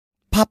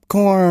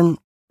popcorn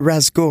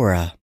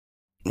rasgora.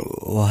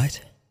 What?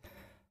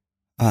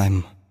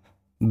 I'm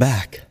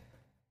back.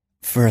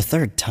 For a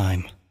third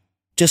time.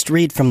 Just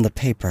read from the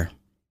paper.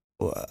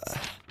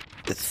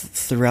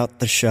 Throughout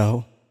the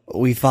show,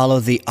 we follow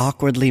the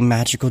awkwardly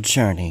magical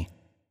journey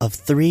of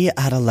 3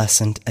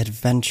 adolescent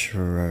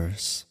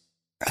adventurers.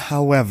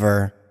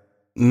 However,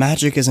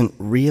 magic isn't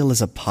real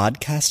as a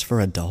podcast for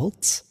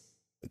adults.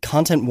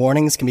 Content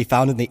warnings can be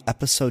found in the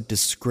episode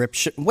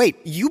description. Wait,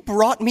 you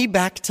brought me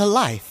back to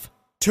life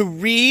to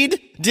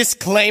read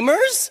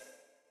disclaimers?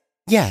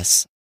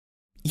 Yes.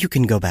 You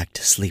can go back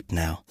to sleep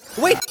now.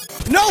 Wait,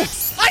 no!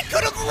 I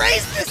could have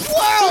raised this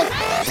world!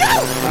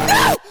 No!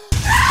 No!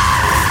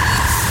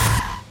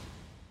 Ah!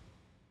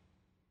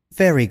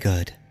 Very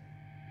good.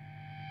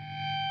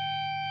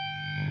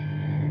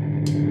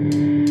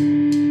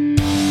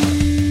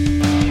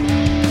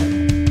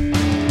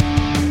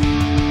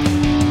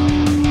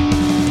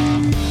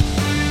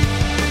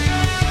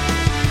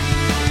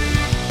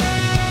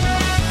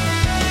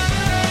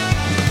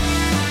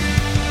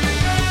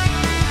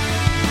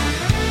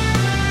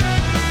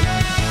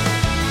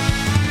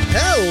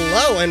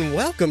 And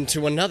welcome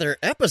to another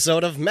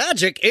episode of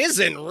Magic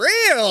Isn't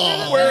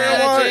Real!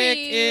 Magic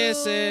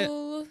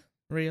isn't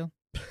real.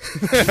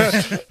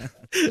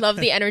 Love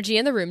the energy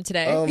in the room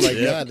today. Oh my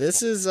god,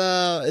 this is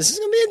gonna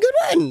be a good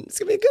one. It's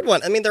gonna be a good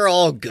one. I mean, they're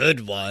all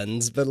good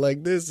ones, but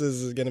like this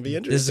is gonna be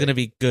interesting. This is gonna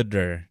be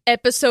gooder.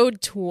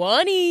 Episode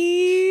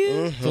 20.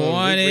 20.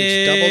 We've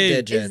reached double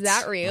digits. Is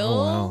that real? Oh,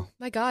 wow.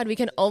 My god, we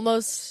can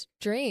almost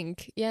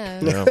drink. Yeah.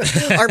 No.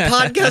 Our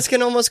podcast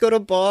can almost go to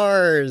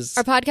bars.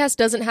 Our podcast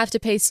doesn't have to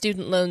pay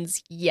student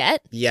loans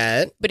yet,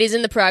 but is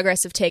in the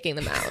progress of taking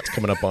them out.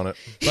 Coming up on it.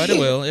 But it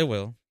will. It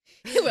will.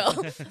 It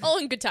will. All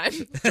in good time.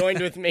 Joined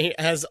with me,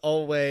 as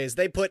always,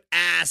 they put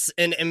ass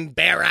in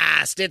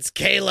embarrassed. It's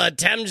Kayla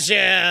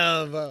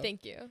Temshiv.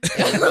 Thank you.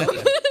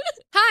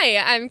 Hi,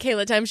 I'm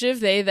Kayla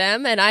Temshiv, they,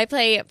 them, and I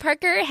play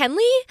Parker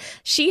Henley,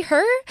 she,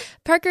 her.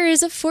 Parker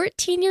is a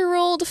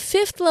 14-year-old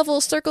 5th level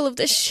Circle of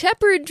the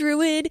Shepherd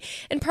druid,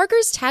 and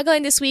Parker's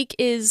tagline this week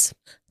is,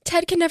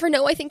 Ted can never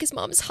know I think his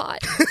mom is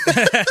hot.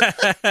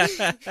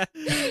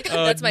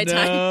 That's my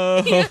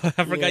time. Yeah.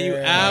 I forgot you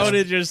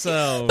outed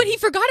yourself. But he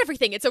forgot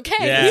everything. It's okay.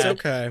 Yeah. It's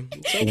okay.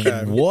 It's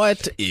okay.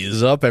 What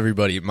is up,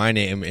 everybody? My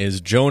name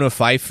is Jonah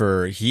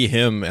Pfeiffer, he,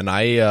 him, and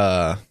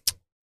I,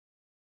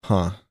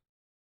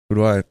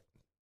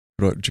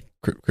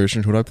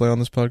 Christian, who do I play on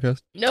this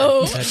podcast?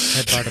 No. Ted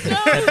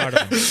Bartleman. Ted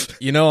Bartleman.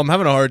 You know, I'm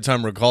having a hard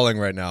time recalling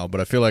right now, but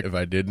I feel like if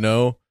I did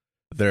know,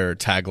 their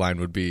tagline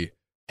would be,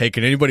 hey,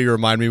 can anybody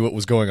remind me what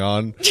was going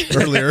on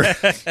earlier?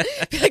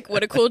 Like,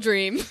 what a cool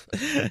dream.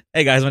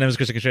 Hey guys, my name is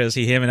Christian Contreras,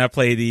 he, him, and I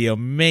play the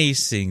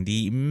amazing,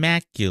 the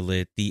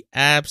immaculate, the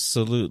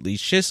absolutely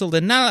chiseled,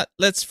 and not,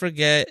 let's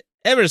forget,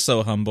 ever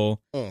so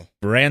humble,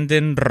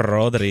 Brandon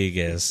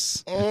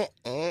Rodriguez.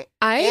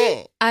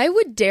 I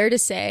would dare to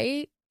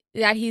say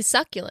that he's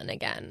succulent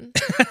again.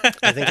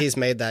 I think he's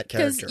made that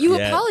Because character. you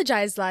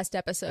apologized last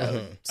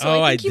episode.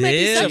 So I think you might be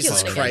did succulent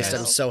Jesus again. Christ, now.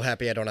 I'm so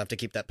happy I don't have to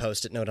keep that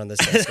Post-it note on this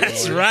desk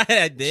That's anymore. right,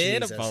 I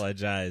did Jesus.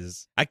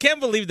 apologize. I can't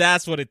believe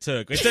that's what it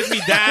took. It took me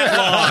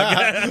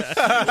that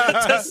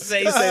long to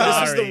say This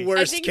sorry. is the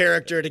worst I think-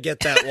 character to get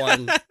that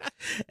one.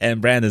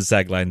 And Brandon's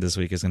tagline this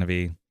week is going to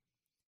be,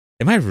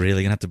 am I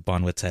really going to have to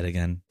bond with Ted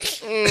again?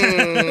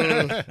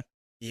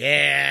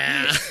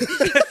 Yeah.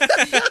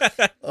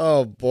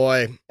 Oh,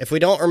 boy. If we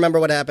don't remember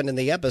what happened in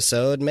the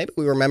episode, maybe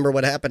we remember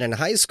what happened in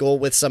high school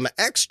with some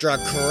extra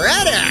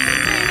credit.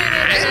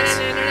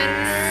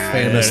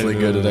 Famously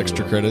good at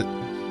extra credit.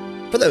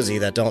 For those of you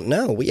that don't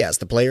know, we asked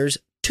the players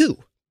 2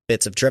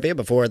 bits of trivia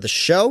before the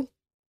show.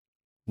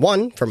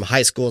 1 from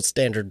high school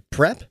standard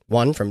prep,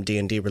 1 from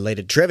D&D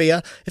related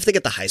trivia. If they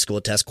get the high school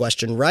test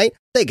question right,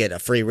 they get a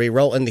free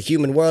reroll in the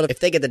human world. If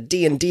they get the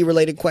D&D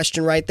related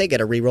question right, they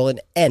get a reroll in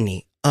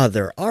any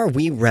other. Are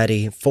we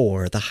ready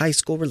for the high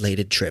school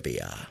related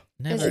trivia?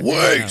 Never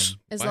Wait.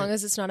 As long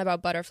as it's not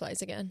about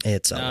butterflies again.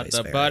 It's Not always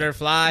the fair.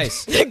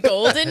 butterflies. The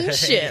golden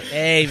ship.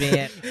 Hey,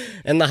 man.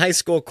 And the high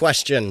school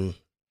question,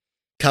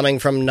 coming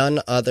from none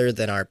other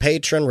than our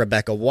patron,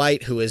 Rebecca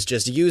White, who is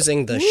just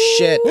using the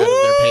shit out of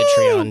their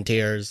Patreon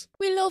tiers.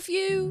 We love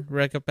you.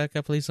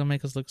 Rebecca, please don't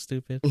make us look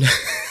stupid.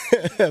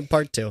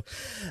 Part 2.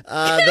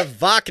 The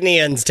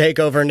Voknians take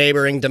over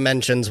neighboring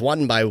dimensions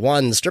one by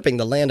one, stripping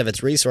the land of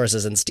its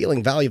resources and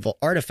stealing valuable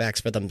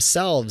artifacts for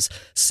themselves.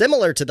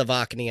 Similar to the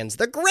Voknians,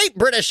 the Great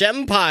British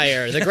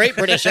Empire. The Great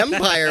British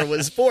Empire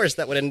was force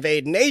that would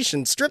invade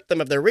nations, strip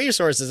them of their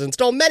resources, and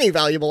stole many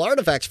valuable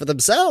artifacts for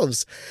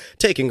themselves,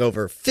 taking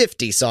over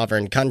 50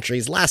 sovereign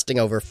countries, lasting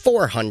over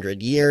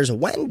 400 years.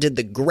 When did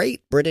the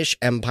Great British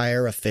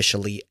Empire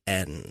officially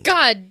end?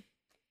 God,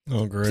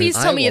 Oh, great. please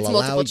tell me I it's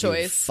will multiple allow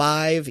you choice.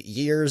 5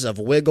 years of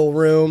wiggle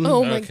room.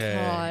 Oh my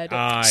Okay.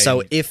 god.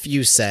 So if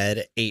you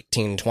said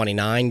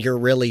 1829, you're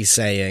really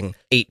saying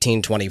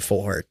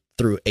 1824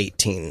 through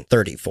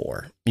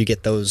 1834. You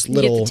get those You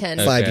get the little 10.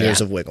 5 Okay. years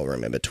Yeah. of wiggle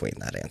room in between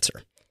that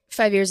answer.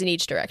 5 years in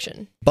each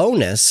direction.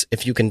 Bonus,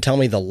 if you can tell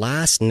me the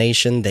last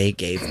nation they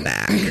gave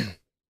back.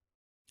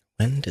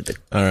 When did the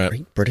All right.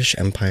 Great British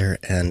Empire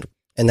end?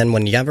 And then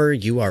whenever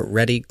you are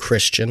ready,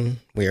 Christian,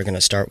 we are going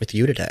to start with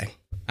you today.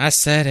 I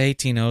said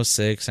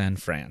 1806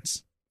 and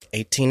France.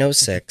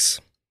 1806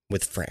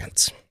 with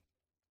France.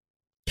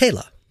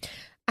 Kayla.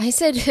 I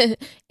said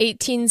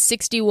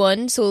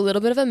 1861, so a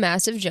little bit of a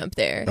massive jump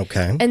there.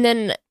 Okay. And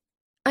then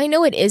I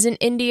know it isn't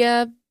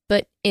India,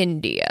 but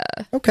India.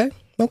 Okay.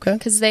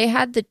 Because they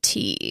had the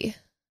tea.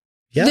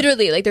 Yeah.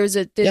 Literally, like there was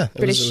a Yeah, it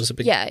British. was- it was a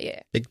big- yeah.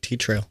 Big tea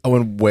trail. I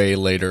went way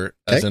later,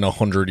 as Okay. in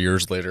 100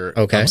 years later.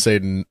 Okay. I'm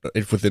saying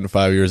within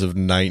 5 years of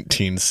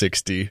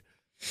 1960.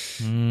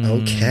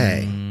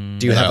 Okay.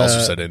 Do you And have I also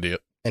a- said India.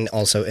 And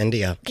also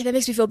India. Okay, that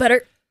makes me feel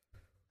better.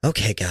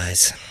 Okay,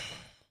 guys.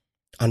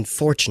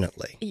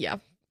 Unfortunately, Yeah.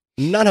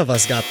 none of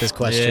us got this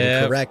question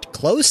Yep. correct.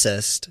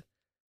 Closest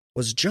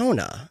was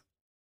Jonah.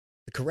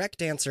 The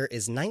correct answer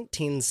is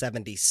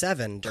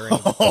 1977 during the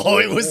Cold War.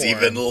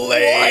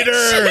 later.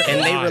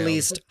 And they Wild.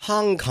 released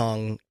Hong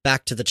Kong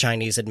back to the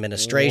Chinese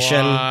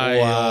administration.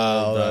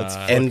 Wild. that's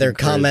And their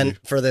fucking crazy. comment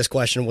for this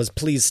question was,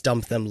 please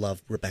stump them,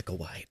 love Rebecca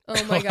White.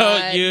 Oh my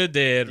god. You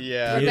did.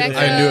 Yeah, Rebecca-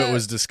 I knew it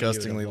was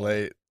disgustingly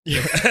late.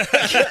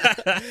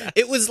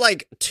 It was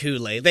like too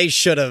late. They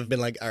should have been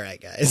like, all right,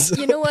 guys.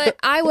 You know what?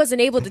 I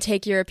wasn't able to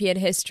take European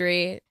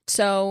history,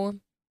 so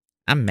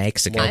I'm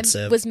Mexican. I One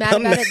sip. was mad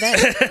about it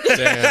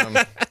then.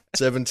 Damn.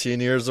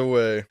 17 years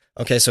away.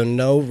 Okay, so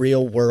no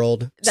real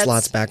world That's-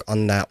 slots back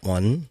on that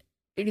one.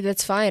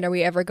 That's fine. Are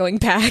we ever going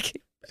back?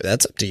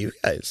 That's up to you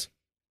guys.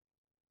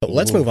 But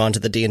let's move on to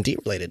the D&D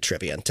related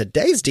trivia.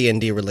 Today's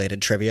D&D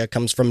related trivia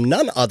comes from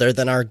none other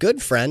than our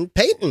good friend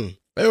Peyton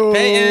Peyton!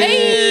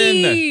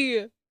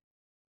 Hey!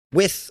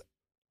 with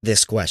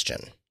this question.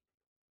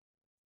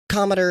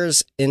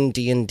 Commoners in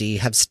D&D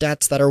have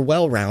stats that are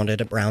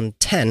well-rounded around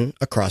 10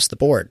 across the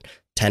board.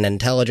 10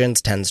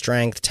 intelligence, 10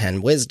 strength,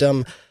 10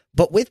 wisdom.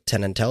 But with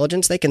 10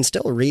 intelligence, they can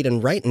still read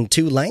and write in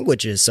 2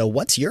 languages. So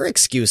what's your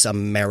excuse,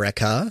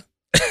 America?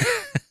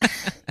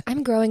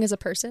 I'm growing as a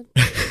person.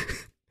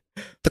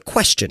 The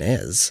question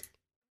is,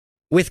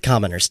 with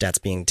commoner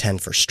stats being 10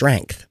 for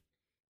strength,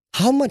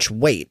 how much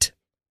weight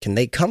can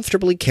they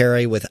comfortably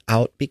carry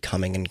without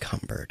becoming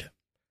encumbered?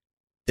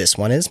 This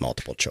one is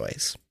multiple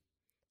choice.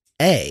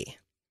 A,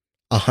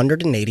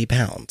 180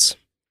 pounds.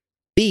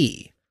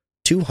 B,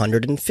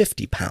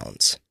 250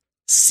 pounds.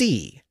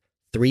 C,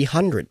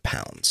 300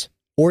 pounds.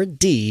 Or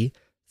D,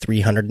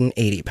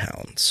 380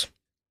 pounds.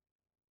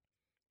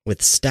 With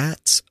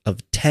stats of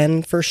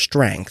 10 for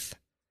strength,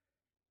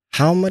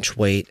 how much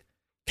weight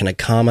can a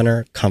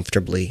commoner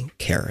comfortably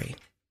carry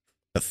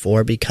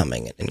before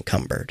becoming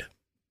encumbered?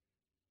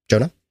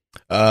 Jonah?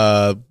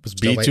 Was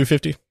Still B wait.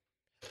 250?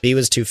 B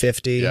was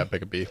 250. Yeah,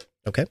 pick a B.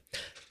 Okay.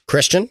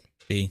 Christian?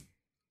 B.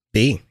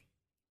 B.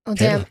 Oh, Kayla.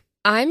 damn.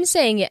 I'm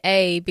saying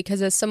A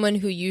because as someone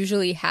who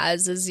usually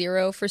has a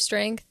 0 for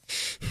strength,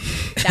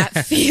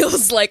 that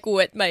feels like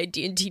what my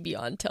D&D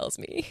Beyond tells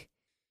me.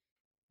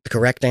 The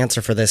correct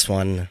answer for this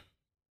one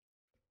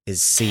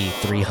is C,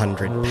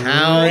 300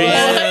 pounds.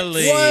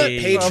 Really? What?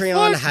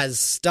 Patreon has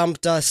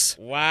stumped us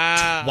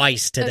Wow.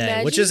 twice today,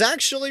 Imagine- which is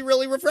actually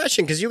really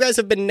refreshing because you guys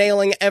have been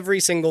nailing every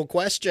single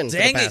question. for the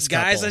Dang it, past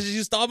guys. I couple. just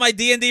used all my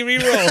D&D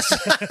rerolls.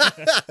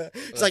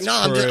 It's like, no,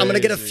 I'm going to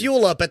get a crazy.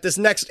 fuel up at this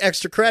next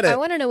extra credit. I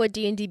want to know what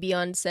D&D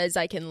Beyond says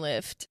I can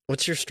lift.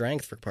 What's your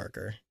strength for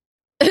Parker?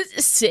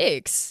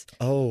 6.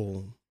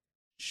 Oh.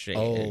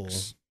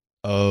 Shakes.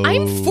 Oh.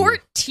 I'm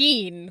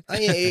 14. I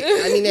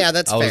mean, yeah,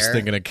 that's I fair. was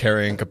thinking of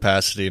carrying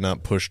capacity,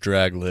 not push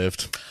drag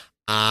lift.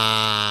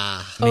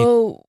 Ah.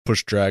 Oh,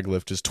 Push drag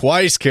lift is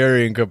twice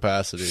carrying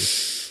capacity.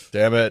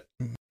 Damn it.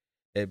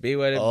 It be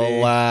what it be.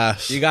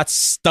 Alas. You got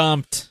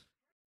stumped.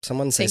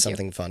 Someone say Thank you.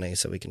 something funny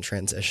so we can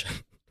transition.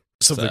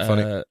 Something So,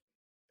 funny.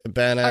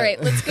 Bennett. all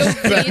right. Let's go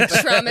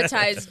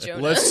re-traumatize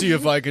Jonah. Let's see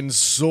if I can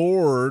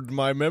sword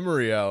my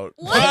memory out.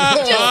 What?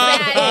 Just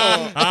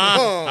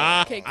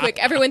that. Okay, quick.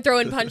 Everyone throw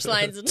in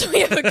punchlines until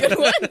we have a good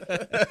one.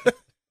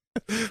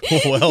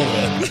 Well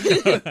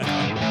then.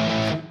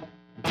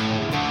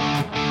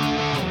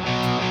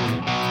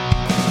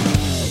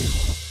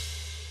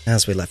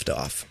 As we left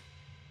off.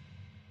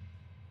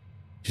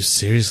 You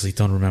seriously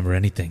don't remember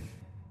anything.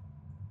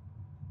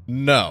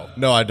 No,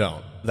 I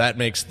don't. That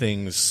makes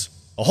things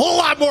a whole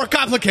lot more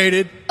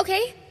complicated.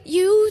 Okay,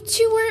 you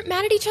two weren't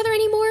mad at each other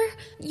anymore.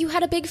 You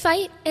had a big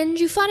fight and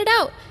you fought it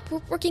out.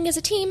 We're working as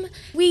a team.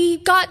 We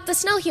got the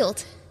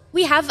Snellheald.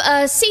 We have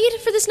a seed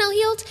for the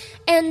Snellheald,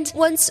 and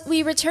once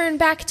we return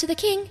back to the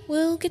king,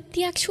 we'll get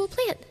the actual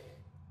plant.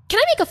 Can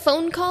I make a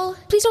phone call?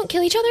 Please don't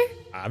kill each other.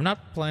 I'm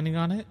not planning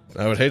on it.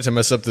 I would hate to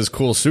mess up this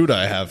cool suit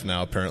I have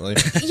now, apparently.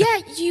 Yeah,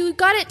 you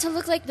got it to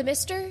look like the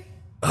Mister.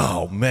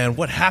 Oh, man,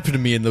 what happened to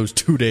me in those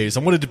 2 days? I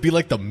wanted to be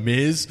like the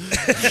Miz.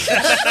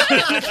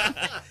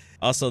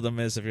 Also, The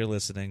Miz, if you're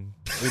listening,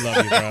 we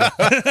love you,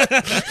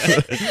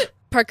 bro.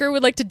 Parker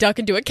would like to duck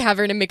into a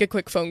cavern and make a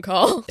quick phone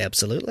call.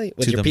 Absolutely.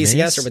 With To your the PCS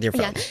maze? or with your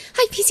phone? Yeah.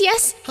 Hi,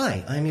 PCS.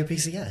 Hi, I'm your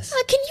PCS.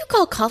 Can you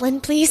call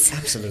Colin, please?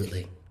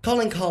 Absolutely.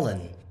 Calling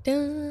Colin.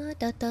 Da,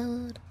 da, da.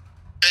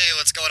 Hey,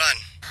 what's going on?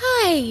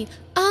 Hi.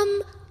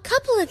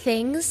 Couple of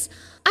things.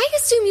 I I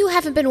assume you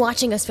haven't been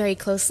watching us very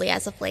closely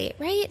as of late,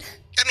 right?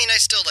 I mean, I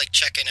still,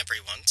 check in every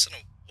once in a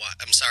while.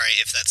 I'm sorry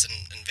if that's an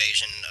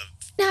invasion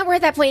of... Now we're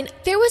at that point.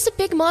 There was a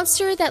big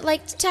monster that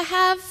liked to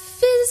have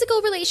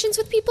physical relations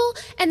with people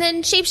and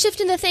then shapeshift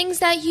into things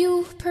that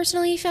you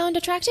personally found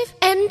attractive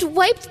and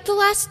wiped the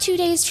last 2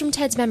 days from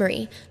Ted's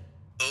memory.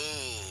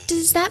 Ooh.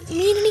 Does that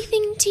mean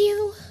anything to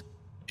you?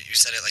 You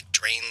said it,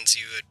 drains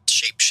you, it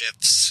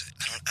shapeshifts.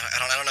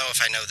 I don't know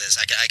if I know this.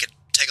 I could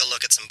take a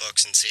look at some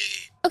books and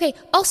see... Okay,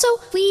 also,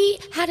 we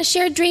had a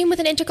shared dream with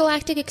an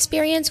intergalactic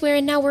experience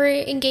wherein now we're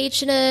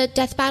engaged in a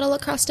death battle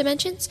across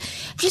dimensions.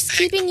 Just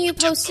keeping you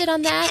posted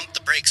on that. Pump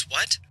the brakes,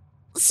 what?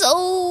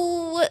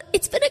 So,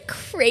 it's been a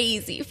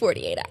crazy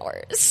 48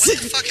 hours. What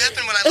the fuck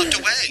happened when I looked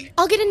away?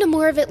 I'll get into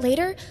more of it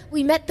later.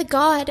 We met the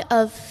god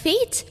of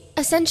fate.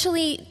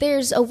 Essentially,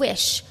 there's a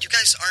wish. You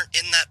guys aren't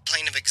in that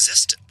plane of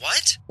existence.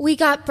 What? We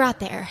got brought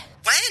there.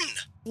 When?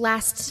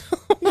 Last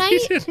night.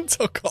 Didn't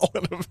tell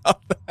Colin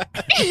about that.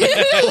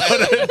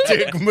 What a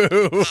dick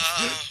move.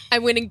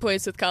 I'm winning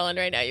points with Colin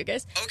right now, you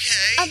guys.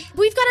 Okay.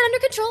 We've got it under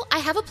control. I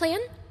have a plan.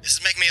 This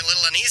is making me a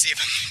little uneasy, if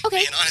I'm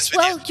Okay, being honest with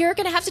well, you. you're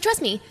going to have to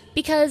trust me,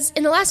 because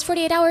in the last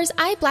 48 hours,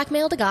 I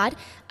blackmailed a god,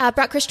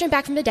 brought Christian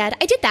back from the dead.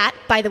 I did that,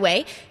 by the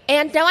way,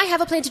 and now I have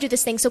a plan to do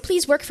this thing, so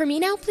please work for me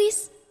now,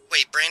 please.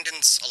 Wait,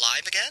 Brandon's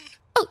alive again?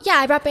 Oh, yeah,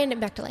 I brought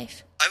Brandon back to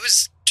life. I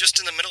was just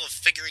in the middle of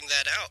figuring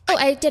that out. Oh,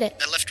 I did it.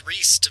 I left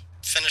Reese to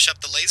finish up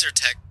the laser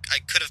tech. I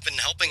could have been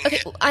helping Okay,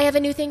 it. I have a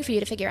new thing for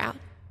you to figure out.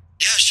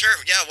 Yeah, sure.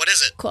 Yeah, what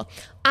is it? Cool.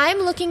 I'm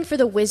looking for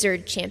the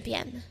wizard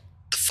champion.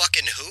 The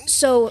fucking who?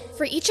 So,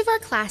 for each of our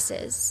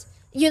classes,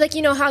 you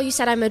know how you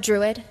said I'm a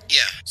druid?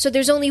 Yeah. So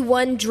there's only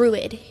one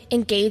druid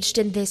engaged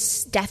in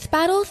this death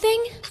battle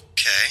thing.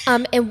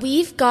 Okay. And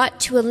we've got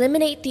to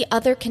eliminate the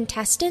other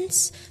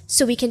contestants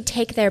so we can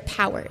take their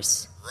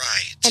powers.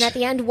 Right. And at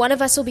the end, one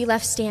of us will be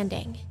left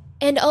standing.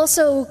 And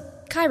also,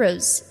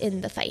 Cairo's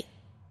in the fight.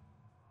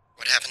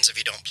 What happens if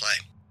you don't play?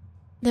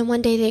 Then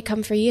one day they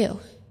come for you.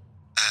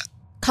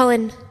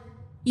 Colin,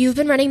 you've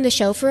been running the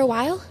show for a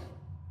while?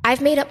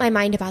 I've made up my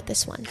mind about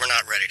this one. We're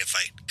not ready to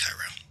fight,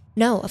 Cairo.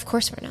 No, of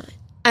course we're not.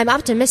 I'm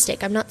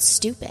optimistic, I'm not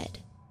stupid.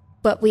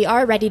 But we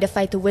are ready to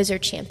fight the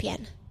wizard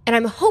champion. And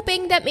I'm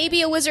hoping that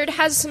maybe a wizard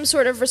has some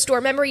sort of restore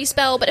memory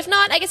spell, but if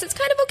not, I guess it's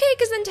kind of okay,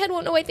 because then Ted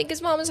won't know I think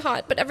his mom is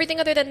hot. But everything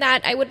other than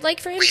that, I would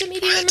like for him to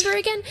maybe remember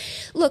again.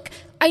 Look,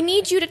 I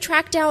need you to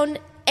track down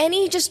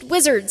any just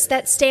wizards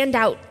that stand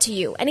out to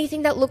you.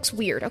 Anything that looks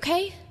weird,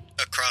 okay?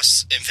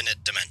 Across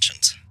infinite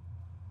dimensions.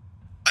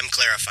 I'm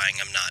clarifying,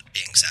 I'm not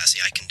being sassy,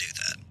 I can do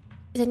that.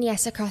 Then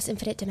yes, across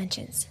infinite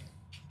dimensions.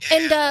 Yeah.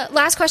 And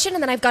last question,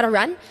 and then I've got to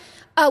run.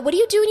 What do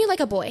you do when you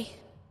like a boy?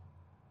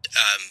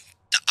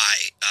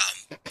 I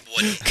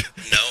wouldn't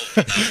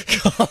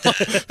know.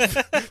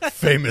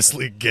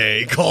 Famously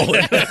gay,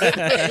 Colin.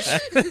 I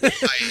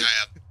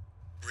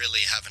really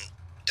haven't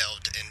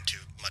delved into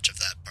much of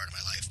that part of my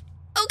life.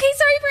 Okay,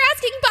 sorry for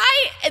asking,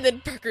 bye! And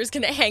then Parker's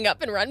gonna hang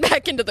up and run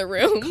back into the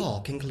room.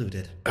 Call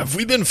concluded. Have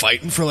we been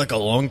fighting for a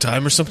long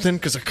time or something?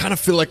 Because I kind of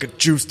feel like a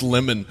juiced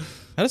lemon.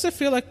 How does it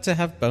feel like to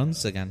have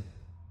bones again?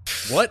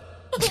 What?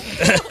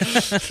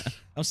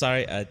 I'm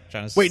sorry,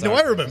 trying to Wait, start. no,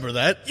 I remember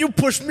that. You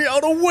pushed me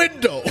out a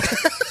window.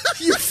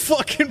 You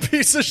fucking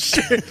piece of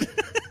shit.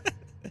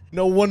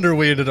 No wonder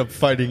we ended up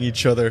fighting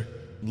each other.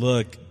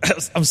 Look,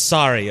 I'm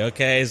sorry,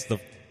 okay? It's the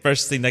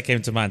first thing that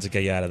came to mind to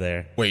get you out of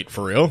there. Wait,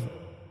 for real?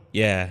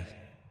 Yeah.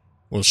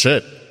 Well,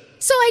 shit.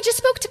 So I just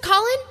spoke to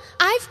Colin.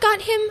 I've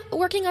got him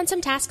working on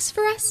some tasks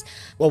for us.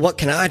 Well, what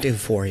can I do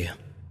for you?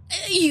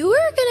 You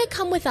were gonna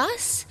come with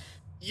us.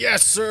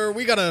 Yes, sir.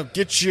 We gotta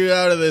get you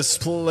out of this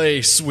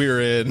place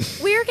we're in.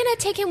 We're gonna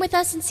take him with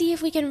us and see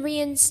if we can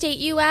reinstate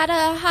you at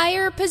a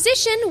higher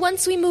position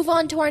once we move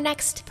on to our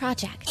next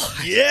project.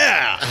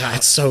 Yeah.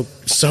 It's so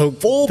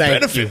Full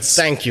thank benefits.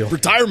 You. Thank you.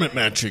 Retirement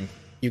matching.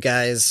 You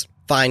guys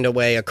find a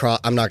way across.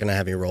 I'm not going to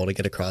have you roll to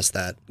get across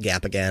that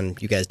gap again.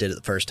 You guys did it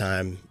the first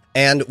time.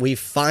 And we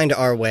find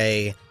our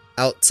way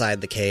outside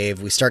the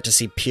cave. We start to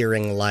see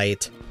peering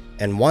light.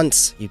 And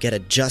once you get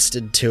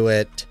adjusted to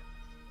it,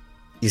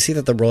 you see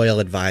that the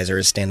royal advisor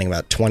is standing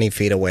about 20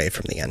 feet away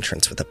from the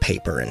entrance with a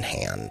paper in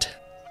hand.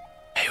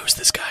 Hey, who's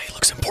this guy? He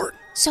looks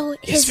important. So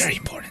It's very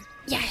important.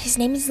 Yeah, his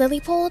name is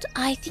Lilypold.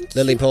 I think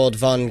Lilypold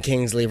von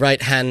Kingsley,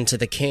 right hand to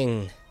the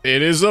king.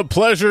 It is a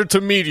pleasure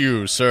to meet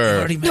you,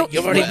 sir. You met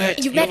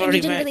and you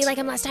didn't really like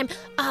him last time.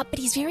 But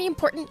he's very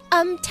important.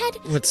 Ted,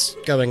 What's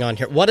going on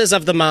here? What is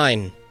of the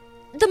mine?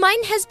 the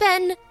mine has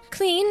been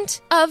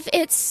cleaned of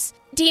its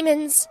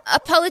demons.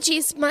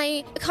 Apologies,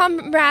 my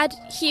comrade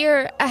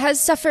here has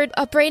suffered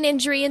a brain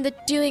injury in the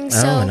doing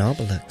so. Oh, an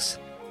obelix.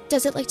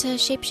 Does it like to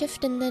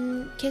shapeshift and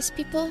then kiss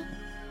people?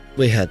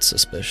 We had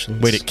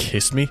suspicions. Wait, it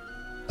kissed me?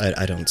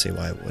 I don't see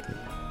why it wouldn't.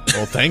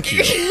 Well, thank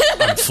you.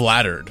 I'm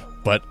flattered,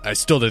 but I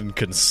still didn't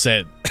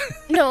consent.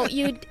 No,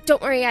 you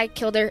don't worry, I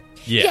killed her.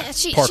 Yeah,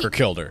 Parker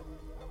killed her.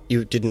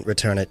 You didn't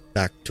return it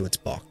back to its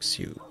box.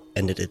 You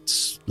ended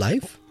its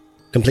life?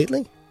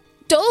 Completely?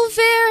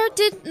 Dolver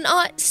did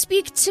not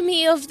speak to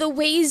me of the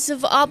ways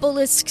of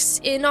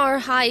obelisks in our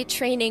high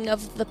training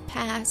of the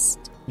past.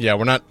 Yeah,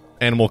 we're not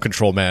animal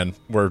control man.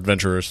 We're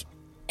adventurers.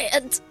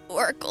 And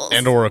oracles.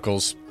 And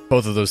oracles.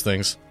 Both of those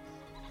things.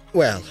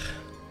 Well,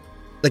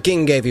 the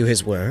king gave you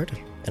his word,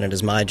 and it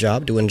is my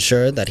job to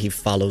ensure that he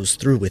follows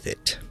through with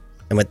it.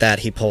 And with that,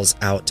 he pulls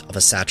out of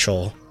a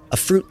satchel a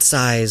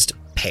fruit-sized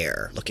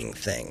pear-looking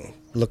thing.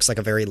 Looks like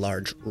a very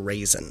large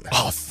raisin.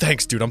 Oh,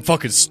 thanks, dude. I'm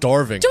fucking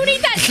starving. Don't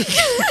eat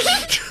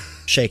that!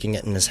 Shaking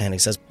it in his hand, he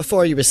says,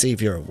 "Before you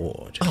receive your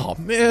award, Oh,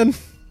 man.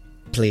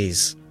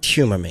 please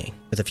humor me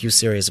with a few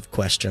series of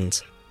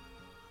questions.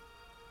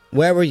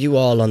 Where were you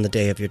all on the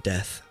day of your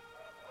death?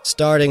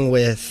 Starting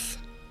with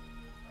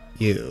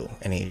you."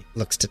 And he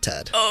looks to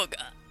Ted. Oh,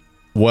 God.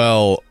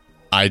 Well,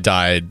 I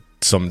died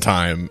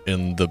sometime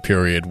in the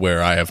period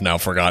where I have now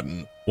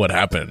forgotten what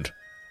happened.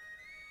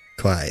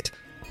 Quite.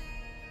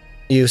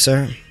 You,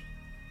 sir?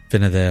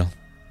 Finnedale.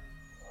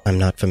 I'm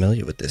not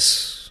familiar with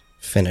this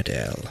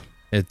Finnedale.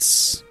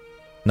 It's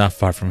not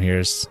far from here.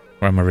 It's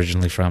where I'm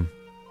originally from.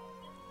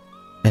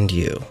 And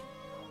you?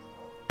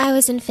 I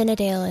was in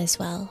Finnedale as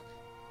well.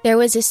 There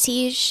was a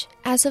siege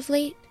as of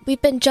late.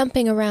 We've been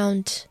jumping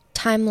around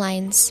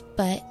timelines,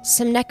 but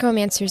some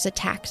necromancers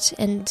attacked,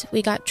 and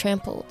we got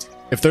trampled.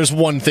 If there's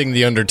one thing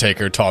the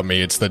Undertaker taught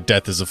me, it's that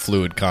death is a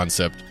fluid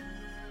concept.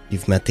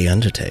 You've met the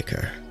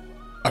Undertaker.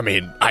 I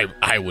mean,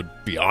 I would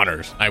be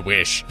honored. I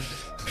wish.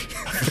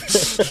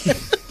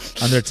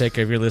 Undertaker,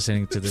 if you're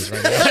listening to this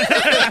right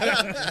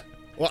now.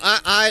 Well,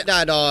 I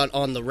died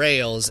on the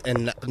rails,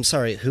 and I'm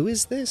sorry, who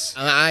is this?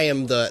 I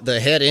am the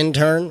head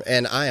intern,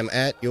 and I am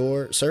at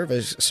your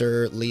service,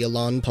 Sir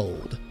Leolon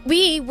Pold.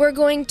 We were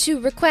going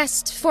to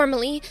request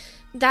formally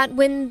that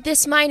when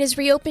this mine is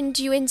reopened,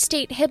 you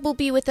instate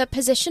Hibbleby with a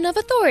position of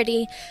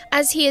authority,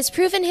 as he has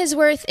proven his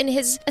worth in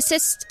his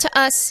assist to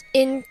us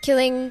in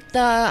killing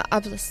the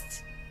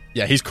obelisks.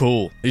 Yeah, he's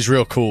cool. He's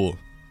real cool.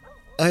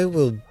 I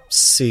will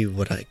see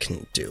what I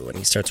can do, and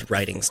he starts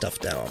writing stuff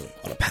down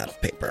on a pad of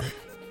paper.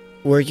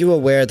 Were you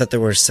aware that there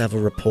were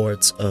several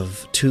reports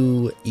of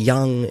 2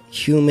 young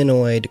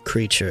humanoid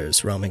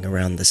creatures roaming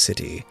around the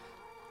city,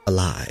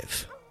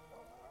 alive?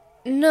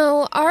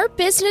 No, our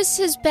business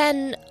has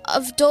been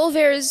of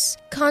Dolver's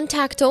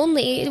contact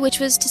only, which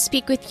was to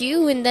speak with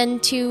you and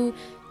then to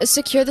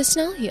secure the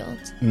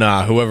Snellhield.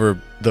 Nah,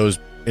 whoever those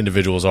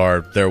individuals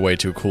are, they're way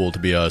too cool to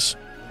be us.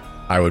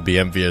 I would be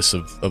envious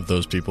of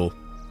those people.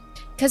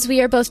 Because we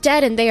are both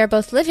dead and they are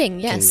both living,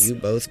 yes. Can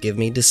you both give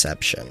me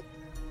deception?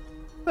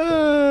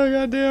 Oh,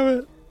 God damn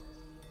it.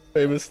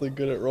 Famously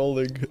good at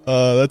rolling.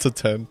 That's a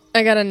 10.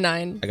 I got a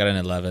 9. I got an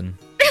 11.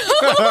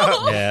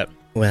 Yeah.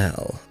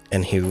 Well,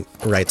 and he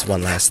writes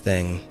one last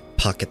thing,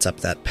 pockets up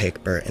that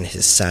paper in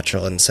his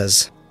satchel, and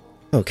says,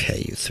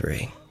 "Okay, you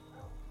 3.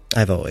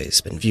 I've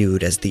always been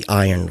viewed as the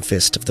iron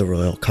fist of the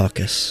Royal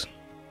Caucus.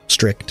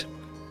 Strict,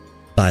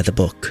 by the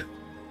book,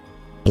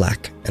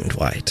 black and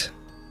white.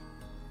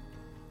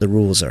 The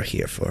rules are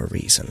here for a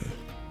reason,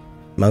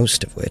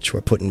 most of which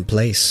were put in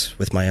place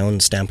with my own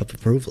stamp of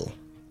approval.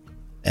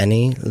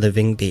 Any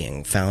living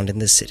being found in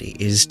the city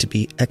is to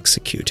be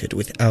executed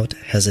without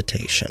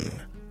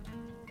hesitation.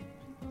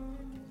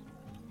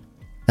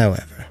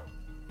 However,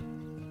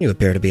 you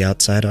appear to be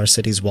outside our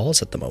city's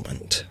walls at the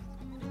moment.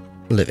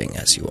 Living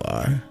as you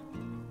are,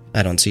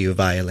 I don't see you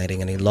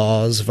violating any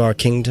laws of our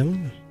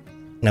kingdom.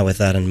 Now with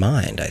that in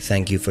mind, I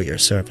thank you for your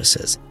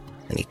services."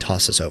 And he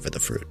tosses over the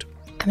fruit.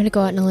 I'm going to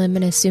go out on a limb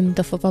and assume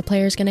the football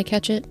player's going to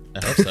catch it.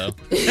 I hope so.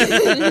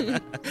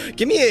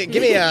 Give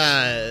me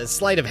a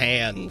sleight of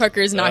hand.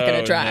 Parker's not going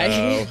to try.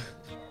 No.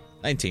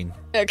 19.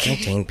 Okay.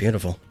 19,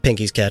 beautiful.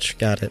 Pinky's catch,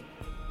 got it.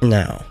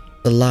 Now,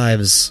 the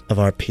lives of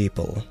our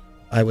people,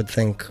 I would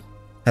think,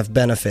 have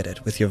benefited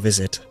with your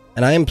visit,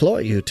 and I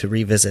implore you to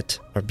revisit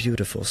our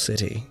beautiful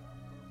city,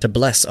 to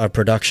bless our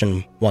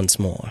production once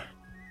more.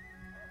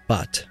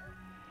 But,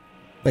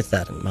 with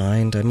that in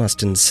mind, I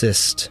must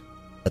insist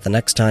that the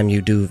next time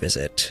you do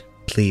visit,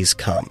 please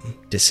come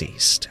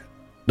deceased.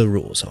 The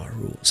rules are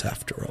rules,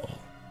 after all.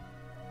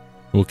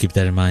 We'll keep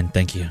that in mind.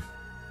 Thank you.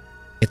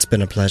 It's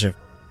been a pleasure,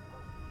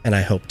 and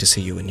I hope to see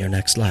you in your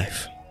next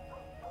life.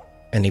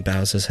 And he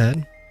bows his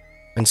head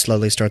and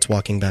slowly starts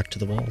walking back to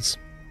the walls.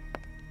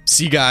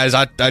 See, guys,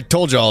 I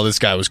told y'all this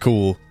guy was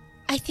cool.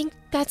 I think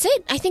that's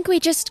it. I think we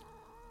just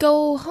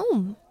go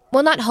home.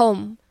 Well, not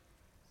home.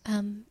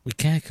 We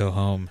can't go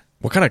home.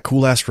 What kind of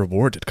cool-ass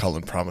reward did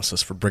Cullen promise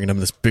us for bringing him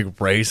this big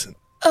raisin?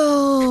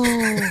 Oh.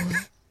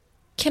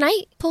 Can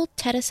I pull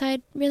Ted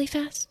aside really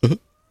fast?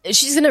 Mm-hmm.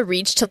 She's going to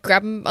reach to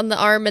grab him on the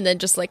arm and then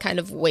just like kind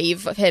of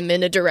wave him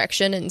in a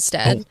direction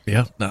instead. Oh,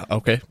 yeah, no,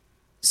 okay.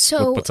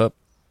 So, What's up?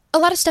 a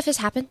lot of stuff has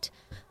happened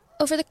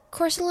over the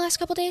course of the last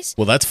couple days.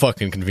 Well, that's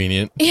fucking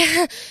convenient.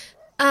 Yeah.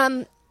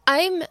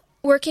 I'm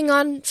working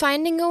on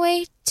finding a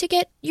way to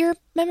get your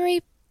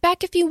memory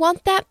back if you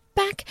want that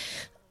back.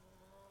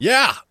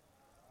 Yeah!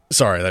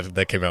 Sorry,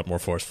 that came out more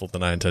forceful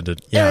than I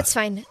intended. No, it's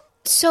fine.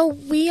 So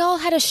we all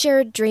had a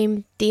shared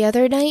dream the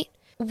other night.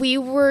 We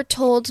were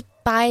told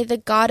by the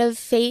god of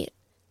fate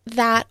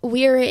that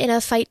we're in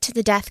a fight to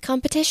the death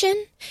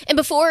competition. And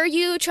before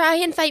you try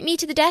and fight me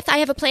to the death, I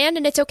have a plan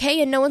and it's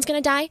okay and no one's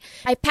going to die.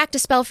 I packed a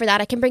spell for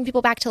that. I can bring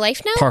people back to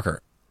life now.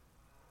 Parker,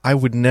 I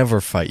would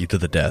never fight you to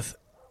the death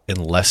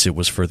unless it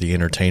was for the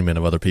entertainment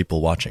of other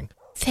people watching.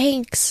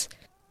 Thanks.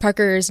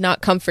 Parker is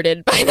not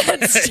comforted by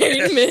that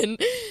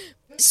statement.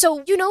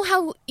 So, you know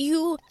how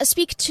you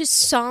speak to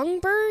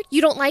Songbird?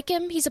 You don't like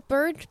him? He's a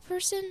bird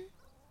person?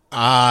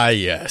 Ah,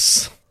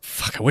 yes.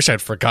 Fuck, I wish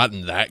I'd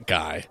forgotten that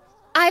guy.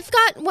 I've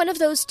got one of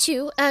those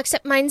too,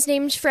 except mine's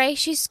named Frey.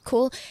 She's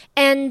cool.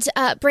 And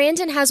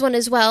Brandon has one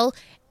as well.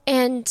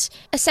 And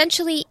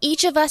essentially,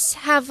 each of us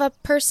have a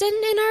person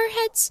in our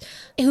heads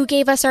who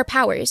gave us our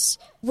powers.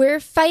 We're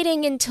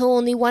fighting until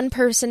only one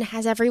person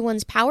has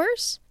everyone's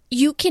powers.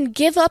 You can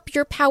give up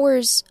your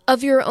powers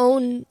of your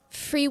own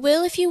free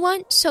will if you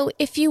want. So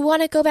if you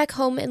want to go back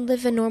home and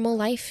live a normal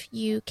life,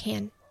 you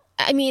can.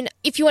 I mean,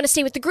 if you want to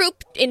stay with the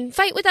group and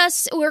fight with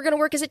us, we're going to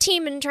work as a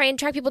team and try and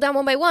track people down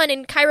one by one.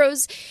 And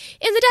Cairo's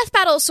in the death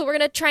battle, so we're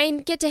going to try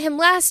and get to him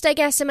last, I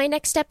guess. And my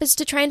next step is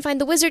to try and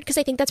find the wizard, because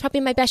I think that's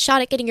probably my best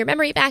shot at getting your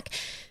memory back.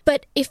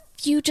 But if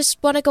you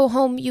just want to go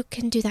home, you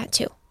can do that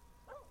too.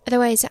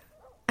 Otherwise,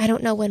 I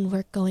don't know when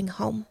we're going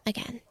home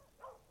again.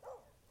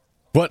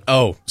 What?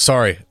 Oh,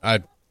 sorry. I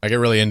get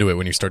really into it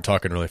when you start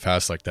talking really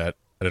fast like that.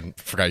 I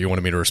forgot you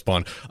wanted me to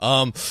respond.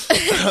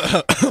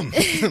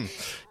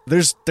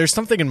 There's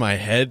something in my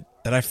head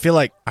that I feel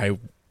like I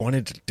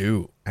wanted to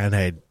do, and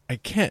I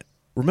can't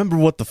remember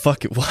what the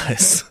fuck it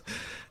was.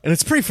 And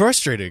it's pretty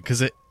frustrating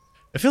because it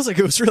feels like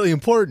it was really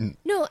important.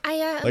 No,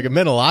 like it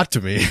meant a lot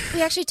to me.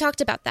 We actually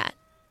talked about that.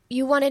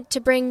 You wanted to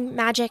bring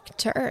magic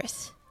to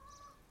Earth.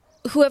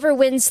 Whoever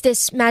wins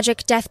this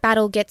magic death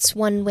battle gets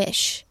one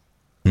wish.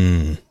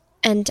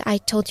 And I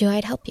told you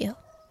I'd help you.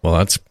 Well,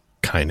 that's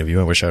kind of you.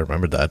 I wish I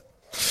remembered that.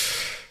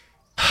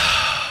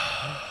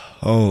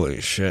 Holy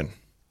shit.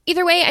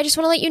 Either way, I just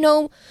want to let you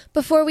know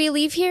before we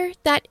leave here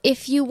that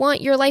if you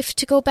want your life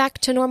to go back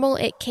to normal,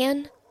 it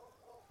can.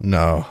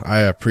 No,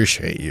 I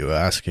appreciate you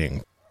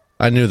asking.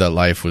 I knew that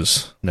life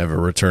was never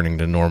returning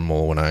to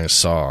normal when I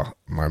saw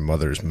my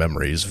mother's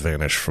memories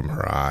vanish from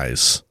her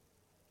eyes.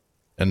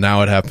 And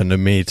now it happened to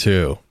me,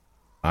 too.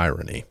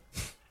 Irony.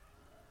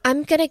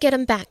 I'm gonna get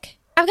them back.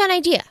 I've got an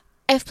idea.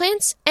 I have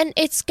plans, and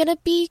it's gonna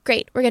be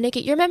great. We're gonna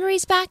get your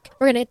memories back.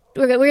 We're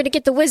gonna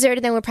get the wizard,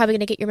 and then we're probably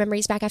gonna get your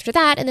memories back after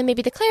that, and then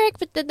maybe the cleric.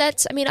 But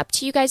that's, I mean, up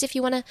to you guys if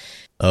you wanna.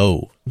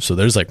 Oh, so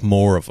there's like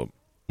more of them,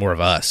 more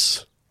of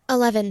us.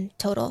 11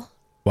 total.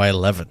 Why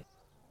 11?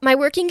 My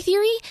working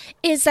theory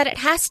is that it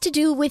has to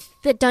do with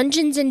the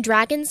Dungeons and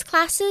Dragons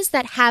classes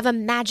that have a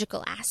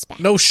magical aspect.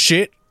 No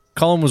shit.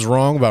 Colin was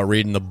wrong about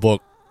reading the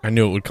book. I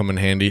knew it would come in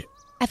handy.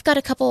 I've got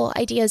a couple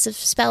ideas of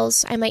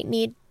spells I might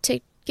need to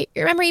get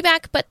your memory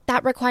back, but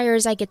that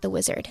requires I get the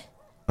wizard.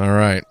 All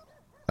right.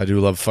 I do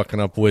love fucking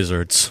up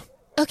wizards.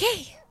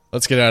 Okay.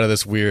 Let's get out of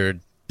this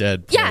weird,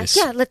 dead place.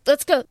 Yeah,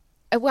 let's go.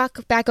 I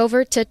walk back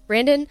over to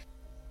Brandon.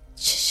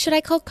 Should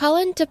I call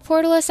Colin to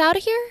portal us out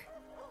of here?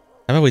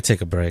 How about we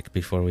take a break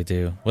before we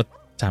do? What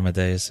time of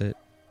day is it?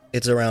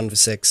 It's around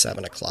 6,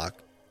 7 o'clock.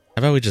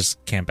 How about we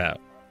just camp out?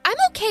 I'm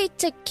okay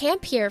to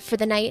camp here for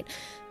the night,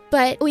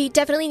 but we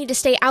definitely need to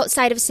stay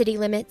outside of city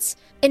limits.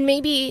 And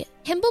maybe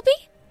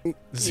Himbleby?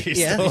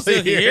 Yeah.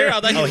 Still here?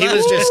 Oh, he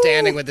was just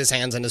standing with his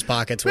hands in his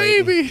pockets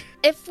waiting. Maybe.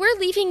 If we're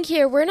leaving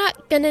here, we're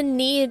not gonna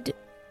need...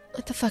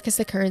 What the fuck is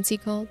the currency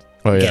called?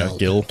 Oh, yeah.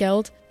 Geld.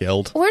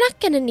 Geld. We're not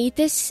gonna need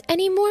this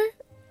anymore.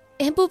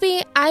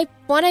 Himbleby, I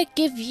want to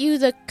give you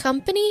the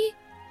company.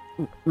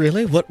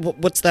 Really?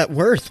 What's that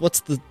worth?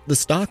 What's the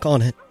stock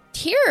on it?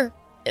 Here.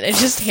 And I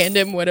just hand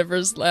him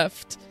whatever's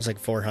left. It's like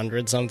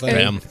 400 something.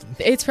 Damn.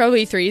 It's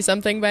probably 3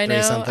 something by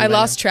now. 3-something I by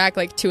lost now. track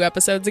like 2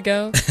 episodes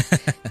ago.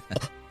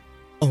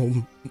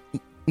 Oh,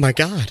 my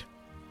God.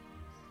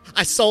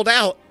 I sold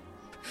out.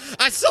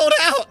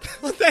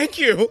 Well, thank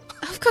you.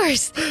 Of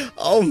course.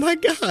 Oh, my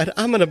God.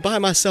 I'm going to buy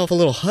myself a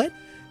little hut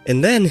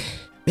and then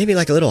maybe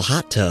like a little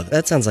hot tub.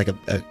 That sounds like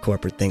a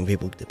corporate thing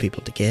people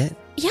to get.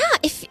 Yeah,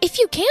 if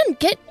you can,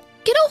 get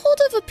a hold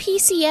of a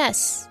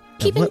PCS.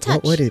 Keep in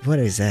touch. What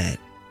is that?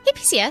 Hey,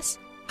 PCS.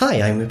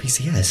 Hi, I'm a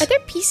PCS. Are there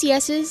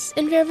PCSs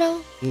in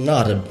Verville?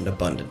 Not an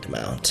abundant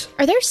amount.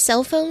 Are there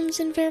cell phones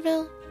in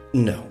Verville?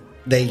 No.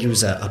 They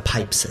use a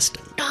pipe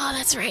system. Oh,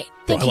 that's right.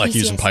 Oh, Thank I you, like PCS.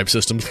 using pipe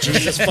systems.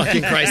 Jesus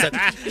fucking Christ. Cut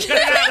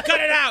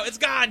it out! It's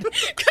gone!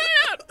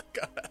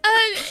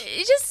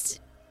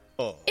 Just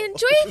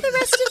enjoy the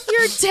rest of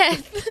your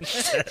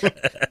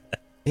death.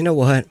 You know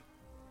what?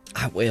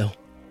 I will.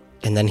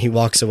 And then he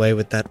walks away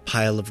with that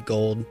pile of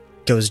gold,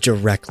 goes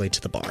directly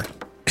to the bar.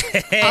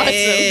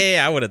 Hey,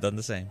 I would have done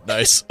the same.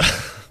 Nice.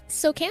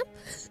 So, camp?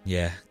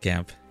 Yeah,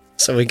 camp.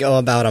 So we go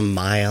about a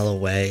mile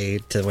away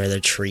to where the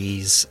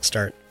trees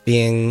start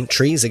being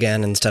trees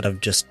again instead of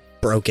just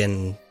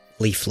broken,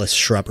 leafless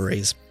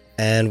shrubberies.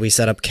 And we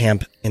set up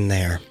camp in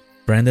there.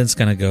 Brandon's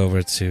gonna go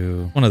over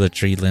to one of the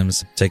tree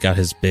limbs, take out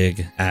his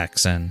big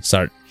axe and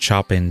start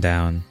chopping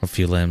down a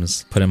few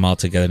limbs, put them all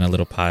together in a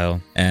little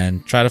pile,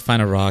 and try to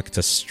find a rock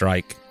to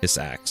strike his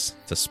axe,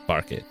 to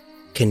spark it.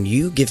 Can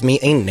you give me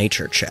a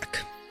nature check?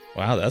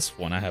 Wow, that's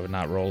one I have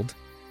not rolled.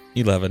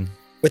 11.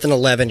 With an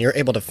 11, you're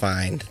able to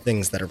find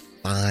things that are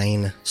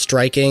fine.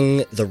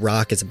 Striking the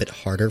rock is a bit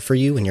harder for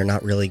you, and you're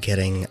not really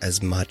getting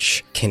as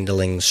much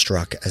kindling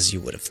struck as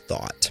you would have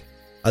thought.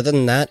 Other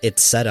than that,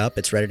 it's set up,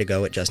 it's ready to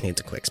go, it just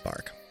needs a quick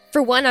spark.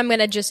 For one, I'm going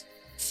to just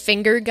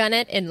finger gun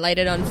it and light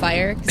it on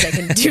fire, because I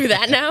can do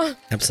that now.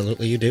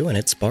 Absolutely you do, and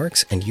it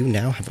sparks, and you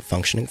now have a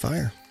functioning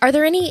fire. Are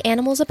there any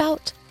animals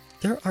about?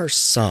 There are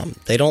some.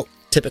 They don't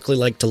typically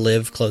like to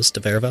live close to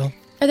Vervo.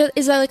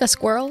 Is that like a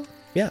squirrel?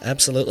 Yeah,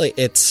 absolutely.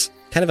 It's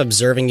kind of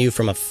observing you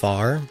from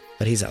afar,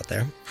 but he's out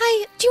there.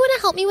 Hi, do you want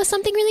to help me with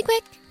something really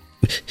quick?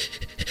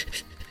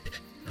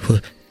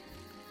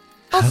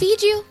 I'll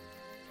feed you.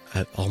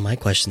 All my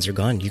questions are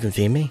gone. You can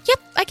feed me? Yep,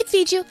 I can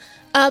feed you.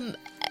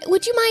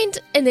 Would you mind,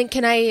 and then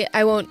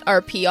I won't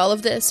RP all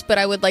of this, but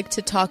I would like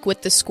to talk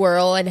with the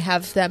squirrel and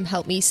have them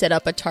help me set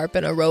up a tarp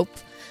and a rope.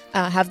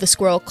 Have the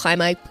squirrel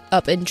climb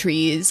up in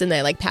trees, and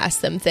I pass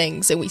them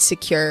things, and we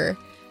secure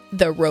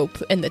the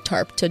rope and the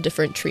tarp to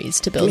different trees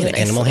to build Give me a an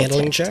nice animal little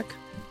handling tent. check.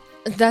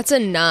 That's a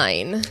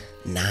 9.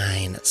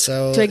 9.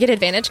 So Do I get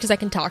advantage because I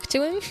can talk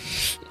to him?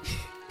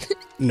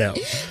 no.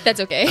 That's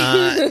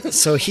okay.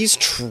 So he's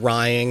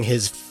trying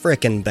his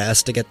frickin'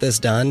 best to get this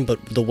done,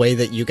 but the way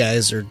that you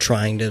guys are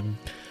trying to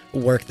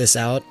work this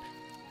out,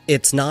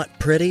 it's not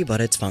pretty, but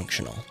it's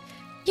functional.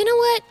 You know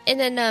what? And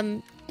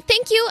then,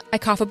 thank you. I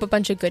cough up a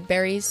bunch of good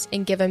berries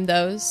and give him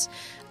those.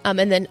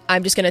 And then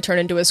I'm just going to turn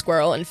into a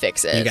squirrel and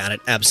fix it. You got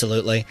it,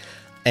 absolutely.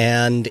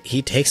 And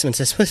he takes him and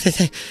says,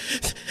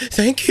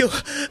 thank you.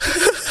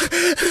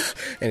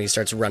 And he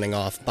starts running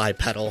off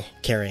bipedal,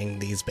 carrying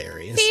these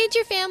berries. Feed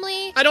your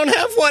family. I don't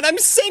have one, I'm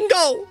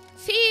single!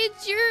 Feed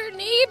your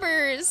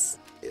neighbors.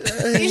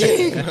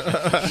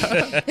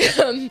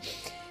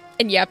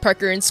 And yeah,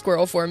 Parker in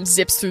squirrel form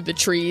zips through the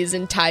trees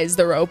and ties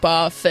the rope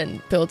off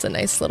and builds a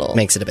nice little...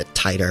 Makes it a bit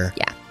tighter.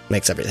 Yeah.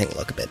 Makes everything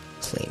look a bit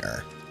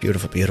cleaner.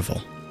 Beautiful,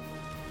 beautiful.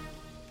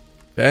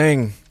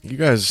 Dang, you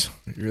guys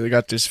really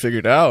got this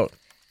figured out.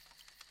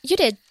 You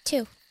did,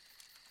 too.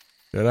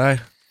 Did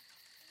I?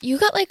 You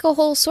got a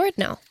whole sword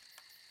now.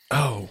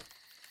 Oh.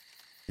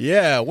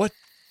 Yeah, what?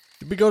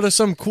 Did we go to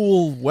some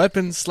cool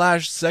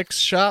weapon/sex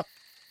shop?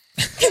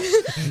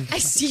 I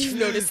see you've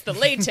noticed the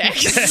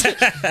latex.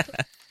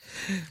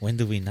 When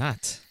do we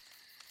not?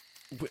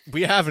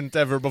 We haven't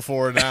ever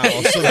before now,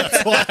 so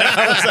that's why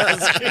I was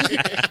asking.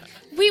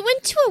 We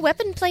went to a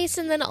weapon place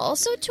and then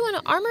also to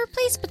an armor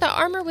place, but the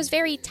armor was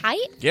very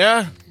tight.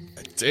 Yeah,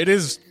 it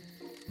is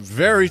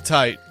very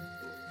tight.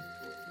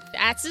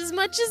 That's as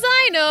much as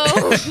I know.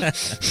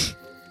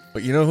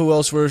 But you know who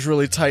else wears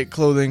really tight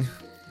clothing?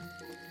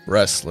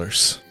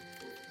 Wrestlers.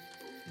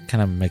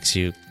 Kind of makes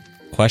you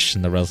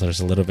question the wrestlers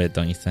a little bit,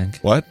 don't you think?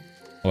 What?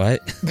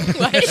 What?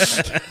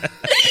 What?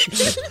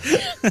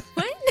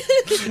 What?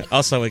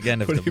 Also,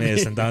 again, if What The do you Miz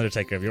mean? and The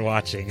Undertaker, if you're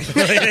watching.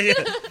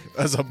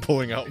 As I'm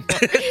pulling out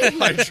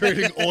my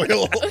hydrating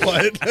oil.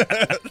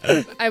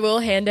 What? I will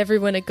hand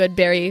everyone a good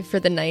berry for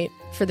the night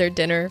for their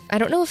dinner. I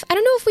don't know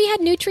if we had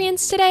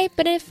nutrients today,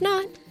 but if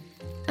not,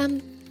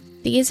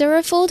 these are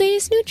a full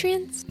day's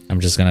nutrients. I'm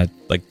just going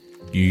to,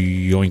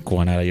 yoink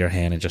one out of your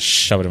hand and just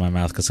shove it in my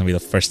mouth because it's going to be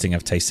the first thing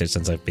I've tasted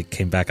since I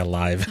came back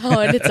alive. Oh,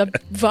 and it's a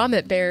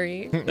vomit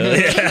berry.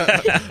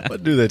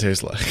 What do they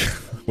taste like?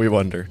 We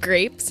wonder.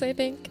 Grapes, I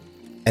think.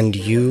 And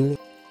you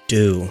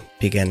do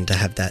begin to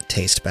have that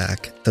taste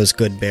back. Those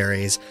good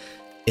berries.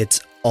 It's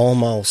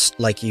almost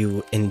like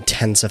you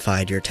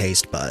intensified your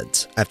taste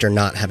buds after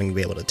not having to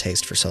be able to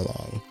taste for so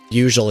long.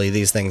 Usually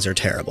these things are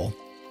terrible,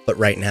 but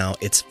right now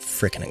it's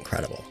freaking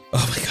incredible.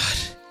 Oh my god.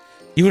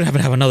 You wouldn't happen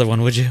to have another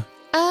one, would you?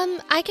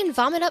 I can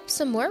vomit up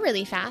some more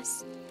really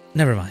fast.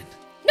 Never mind.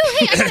 No,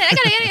 hey, I got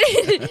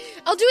it.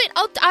 I'll do it.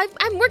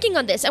 I'm working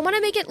on this. I want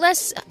to make it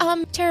less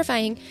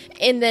terrifying.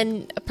 And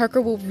then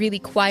Parker will really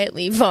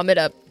quietly vomit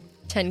up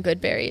 10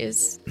 good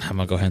berries. I'm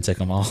going to go ahead and take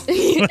them all.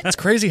 It's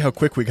crazy how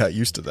quick we got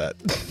used to that.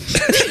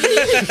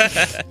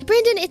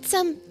 Brandon,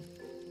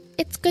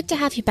 it's good to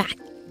have you back.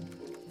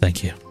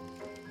 Thank you.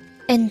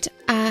 And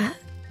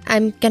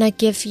I'm gonna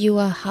give you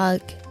a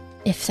hug,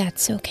 if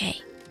that's okay.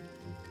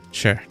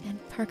 Sure.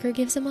 And Parker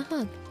gives him a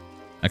hug.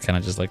 I kind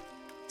of just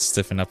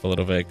stiffen up a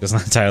little bit because I'm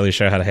not entirely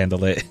sure how to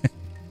handle it.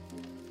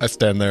 I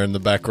stand there in the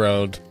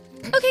background.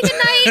 Okay, good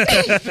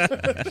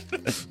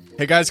night.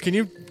 Hey guys, can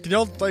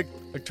y'all turn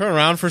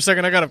around for a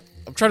second? I'm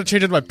trying to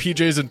change into my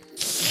PJs and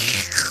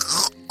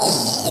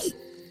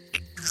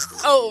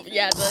Oh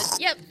yeah,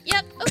 yep,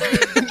 okay.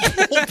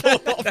 pull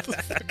off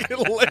the fucking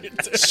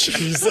latex.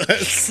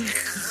 Jesus.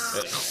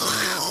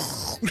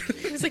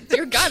 I was like,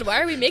 dear God, why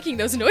are we making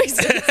those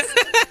noises?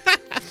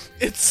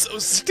 It's so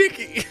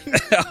sticky.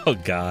 Oh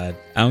god.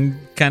 I'm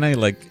kind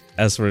of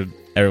as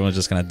everyone's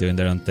just kind of doing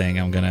their own thing,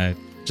 I'm gonna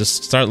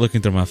just start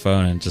looking through my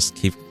phone and just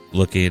keep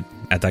looking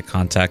at that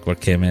contact where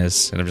Kim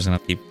is, and I'm just gonna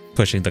keep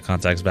pushing the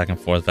contacts back and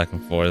forth, kind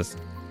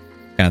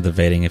of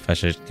debating if I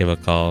should give a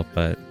call,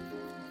 but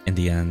in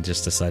the end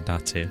just decide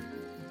not to.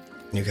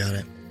 You got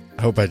it.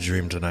 I hope I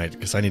dream tonight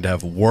because I need to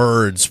have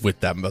words with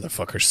that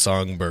motherfucker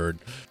songbird.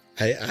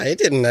 I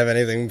didn't have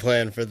anything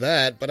planned for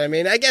that, but I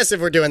mean, I guess if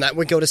we're doing that,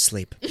 we go to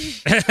sleep.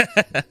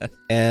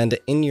 And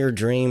in your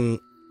dream,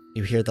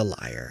 you hear the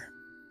lyre.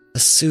 A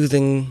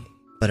soothing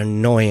but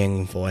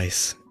annoying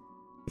voice.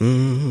 The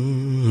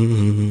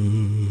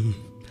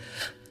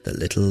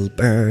little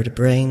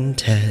bird-brained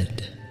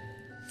Ted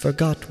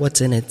forgot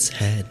what's in its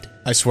head.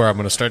 I swear I'm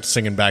going to start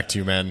singing back to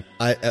you, man.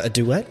 A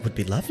duet would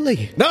be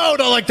lovely. No,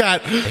 not like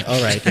that!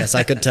 All right, yes,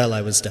 I could tell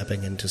I was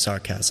stepping into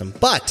sarcasm,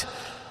 but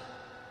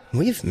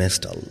we've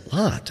missed a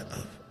lot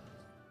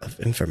of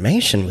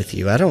information with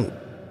you. I don't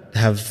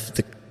have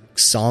the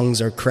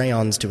songs or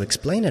crayons to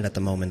explain it at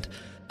the moment.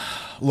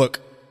 Look,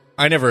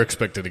 I never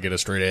expected to get a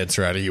straight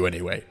answer out of you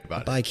anyway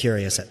about it.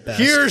 Bi-curious at best.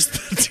 Here's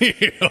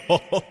the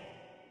deal.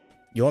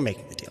 You're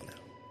making the deal now.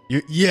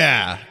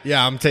 Yeah,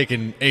 I'm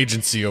taking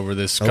agency over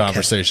this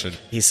conversation.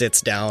 He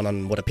sits down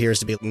on what appears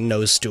to be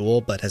no stool,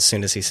 but as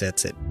soon as he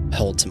sits, it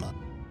holds him up.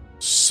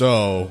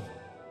 So,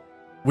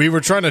 we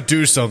were trying to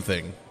do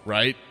something,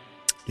 right?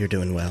 You're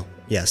doing well.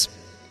 Yes,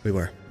 we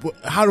were.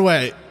 How do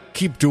I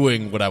keep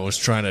doing what I was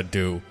trying to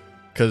do?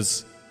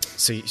 Because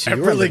So you I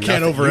really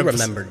can't nothing. You overemphasize.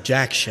 remember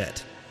jack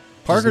shit.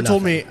 Parker There's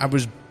told nothing.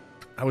 me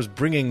I was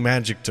bringing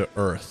magic to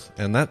Earth,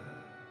 and that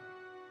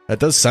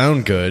does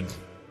sound good.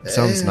 It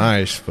sounds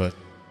nice, but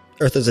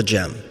Earth is a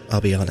gem,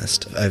 I'll be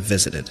honest. I've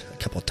visited a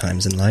couple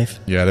times in life.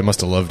 yeah, they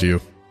must have loved you.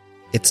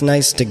 It's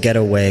nice to get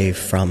away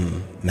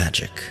from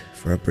magic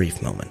for a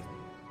brief moment.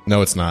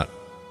 No, it's not.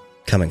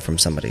 Coming from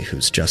somebody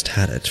who's just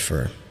had it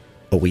for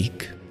a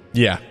week.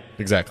 Yeah,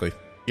 exactly.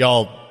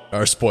 Y'all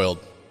are spoiled.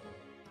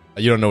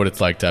 You don't know what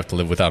it's like to have to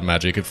live without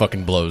magic. It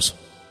fucking blows.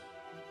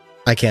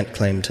 I can't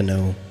claim to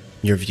know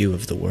your view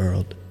of the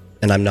world,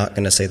 and I'm not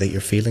going to say that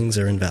your feelings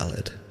are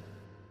invalid.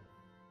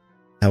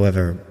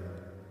 However,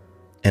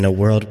 in a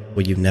world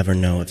where you never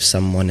know if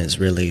someone is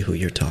really who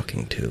you're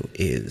talking to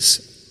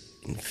is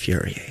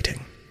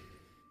infuriating.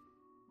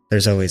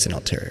 There's always an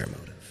ulterior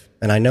motive.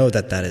 And I know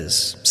that that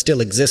is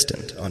still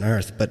existent on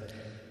Earth, but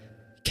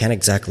can't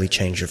exactly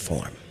change your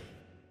form.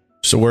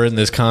 So we're in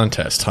this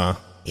contest, huh?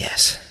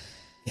 Yes.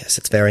 Yes,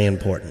 it's very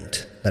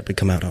important that we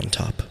come out on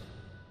top.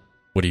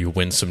 What do you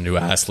win, some new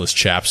assless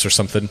chaps or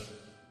something?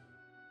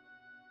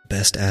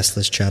 Best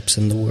assless chaps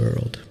in the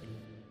world.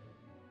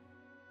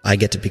 I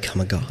get to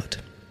become a god.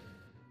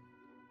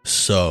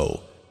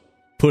 So,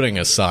 putting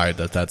aside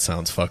that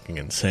sounds fucking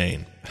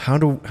insane, how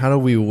do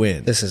we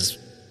win? This is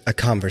a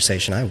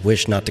conversation I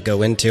wish not to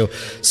go into,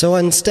 so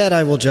instead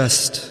I will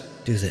just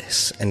do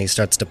this. And he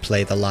starts to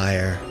play the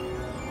lyre.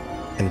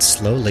 And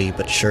slowly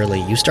but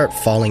surely, you start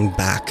falling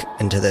back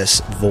into this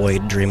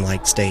void,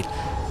 dreamlike state.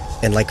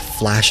 And like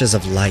flashes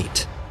of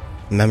light,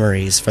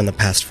 memories from the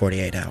past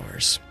 48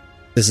 hours.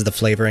 This is the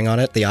flavoring on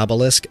it, the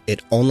obelisk.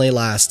 It only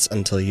lasts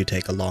until you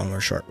take a long or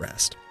short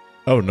rest.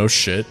 Oh, no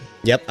shit.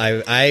 Yep,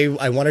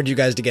 I wanted you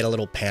guys to get a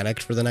little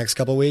panicked for the next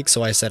couple weeks,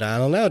 so I said, I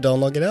don't know,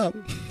 don't look it up.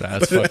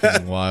 That's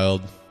fucking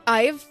wild.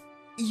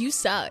 You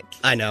suck.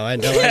 I know.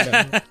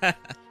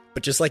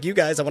 But just like you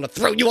guys, I want to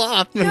throw you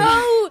off.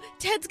 No!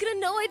 Ted's gonna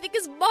know I think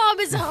his mom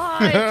is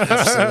hot!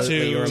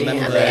 Absolutely, you Too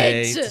remember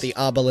late. the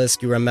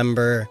obelisk, you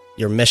remember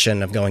your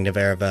mission of going to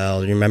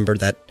Verivel, you remember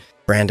that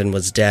Brandon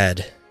was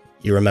dead,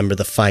 you remember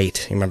the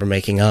fight, you remember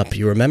making up,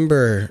 you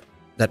remember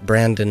that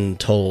Brandon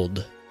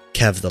told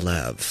Kev the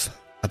Lev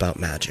about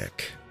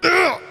magic.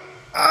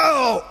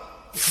 Oh,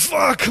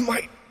 fuck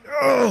my...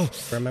 Oh,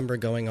 Remember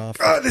going off...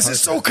 this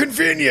is so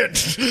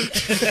convenient.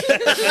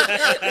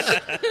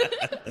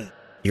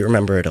 You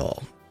remember it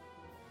all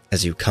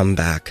as you come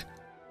back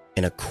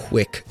in a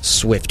quick,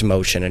 swift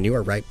motion, and you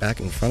are right back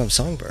in front of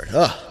Songbird.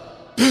 There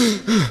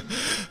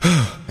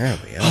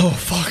we go. Oh,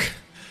 fuck.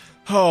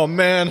 Oh,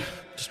 man.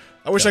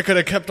 I wish I could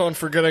have kept on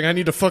forgetting I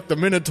need to fuck the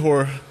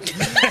Minotaur.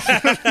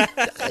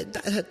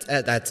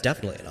 That's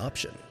definitely an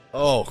option.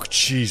 Oh,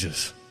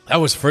 Jesus.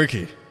 That was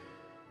freaky.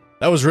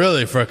 That was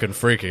really freaking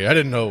freaky. I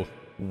didn't know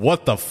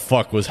what the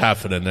fuck was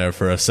happening there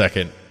for a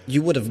second.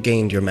 You would have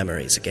gained your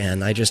memories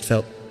again. I just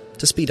felt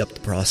to speed up the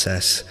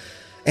process,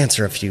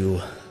 answer a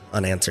few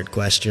unanswered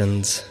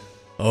questions.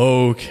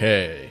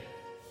 Okay.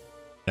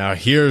 Now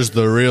here's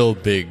the real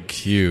big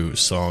cue,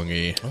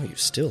 Songy. Oh, you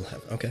still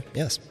have... Okay,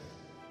 yes.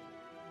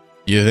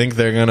 You think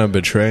they're gonna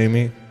betray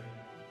me?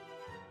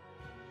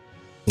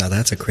 Now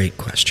that's a great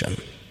question.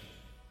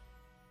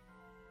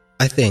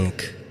 I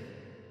think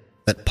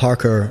that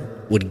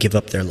Parker would give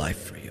up their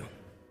life for you.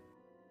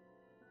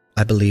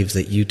 I believe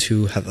that you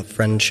two have a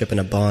friendship and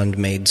a bond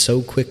made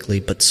so quickly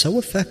but so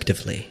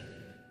effectively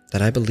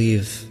that I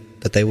believe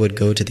that they would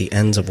go to the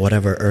ends of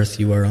whatever earth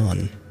you are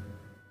on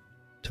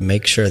to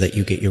make sure that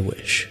you get your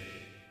wish.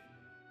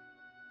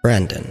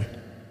 Brandon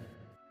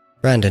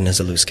is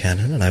a loose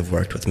cannon, and I've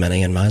worked with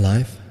many in my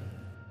life.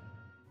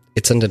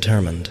 It's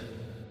undetermined,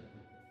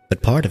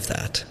 but part of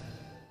that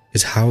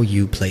is how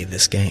you play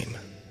this game.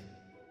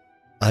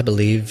 I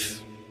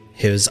believe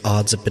his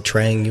odds of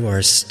betraying you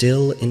are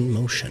still in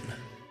motion.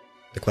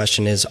 The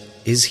question is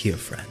he a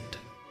friend,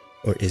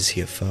 or is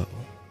he a foe?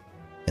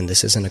 And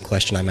this isn't a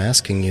question I'm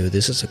asking you,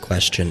 this is a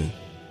question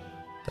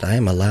that I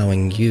am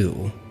allowing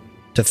you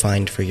to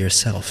find for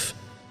yourself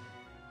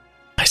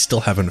still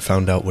haven't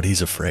found out what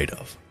he's afraid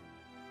of.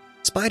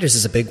 Spiders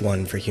is a big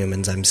one for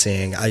humans, I'm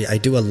seeing. I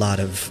do a lot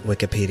of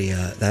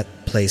Wikipedia. That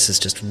place is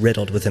just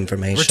riddled with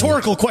information.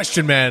 Rhetorical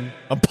question, man.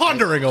 I'm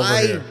pondering over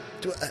here.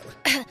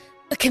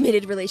 A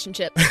committed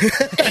relationship.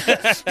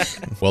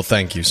 Well,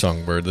 thank you,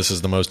 Songbird. This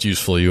is the most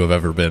useful you have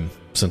ever been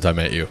since I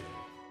met you.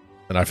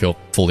 And I feel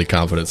fully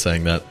confident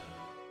saying that.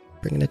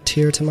 Bringing a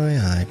tear to my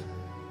eye.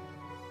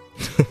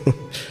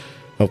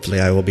 Hopefully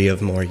I will be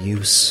of more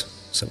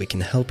use, so we can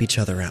help each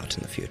other out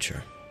in the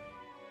future.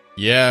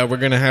 Yeah, we're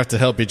gonna have to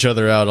help each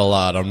other out a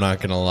lot, I'm not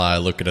gonna lie,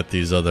 looking at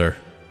these other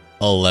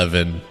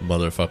 11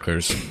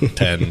 motherfuckers,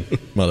 10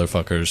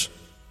 motherfuckers,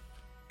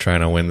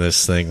 trying to win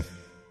this thing.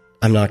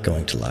 I'm not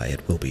going to lie,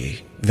 it will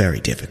be very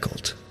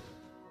difficult.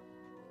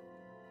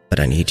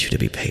 But I need you to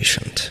be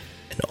patient,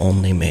 and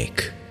only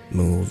make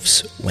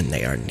moves when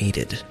they are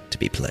needed to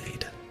be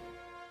played.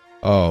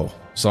 Oh,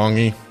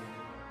 Songy,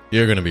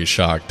 you're gonna be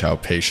shocked how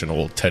patient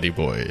old Teddy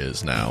Boy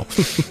is now.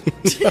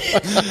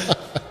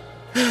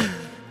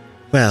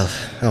 Well,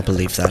 I'll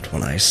believe that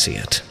when I see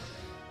it.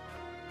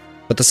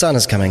 But the sun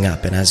is coming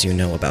up, and as you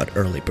know about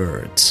early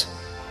birds,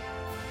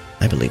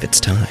 I believe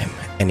it's time.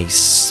 And he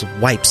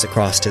swipes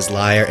across his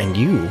lyre, and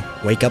you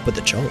wake up with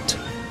a jolt.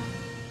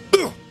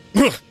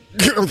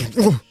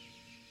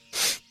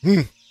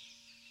 The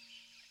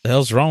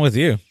hell's wrong with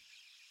you?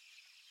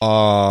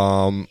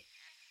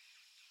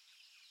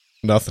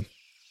 Nothing.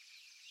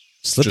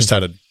 Just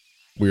had a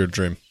weird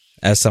dream.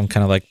 As I'm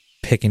kind of like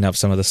picking up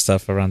some of the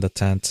stuff around the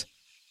tent.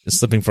 Been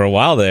sleeping for a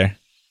while there.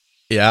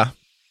 Yeah,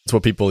 that's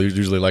what people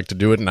usually like to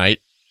do at night.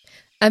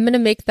 I'm going to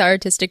make the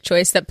artistic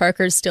choice that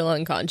Parker's still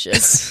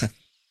unconscious.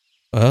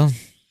 Well,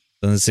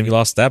 doesn't seem you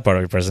lost that part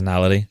of your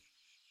personality.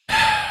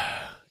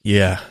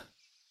 Yeah.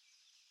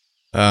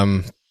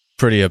 I'm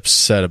pretty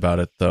upset about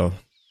it, though.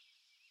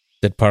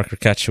 Did Parker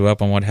catch you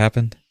up on what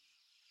happened?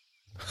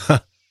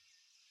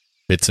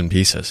 Bits and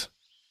pieces.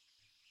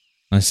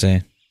 I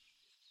see.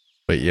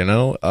 But,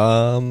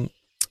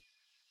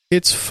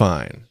 it's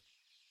fine.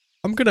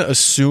 I'm going to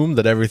assume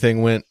that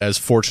everything went as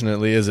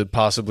fortunately as it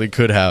possibly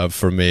could have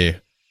for me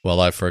while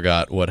I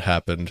forgot what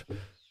happened.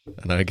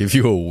 And I give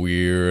you a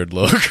weird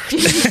look.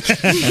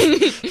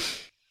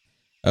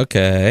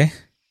 Okay.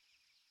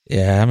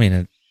 Yeah, I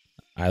mean,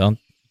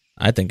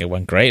 I think it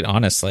went great,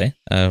 honestly.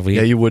 Yeah,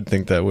 you would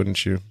think that,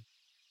 wouldn't you?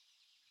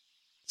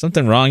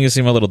 Something wrong? You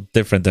seem a little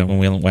different than when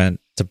we went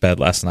to bed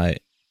last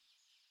night.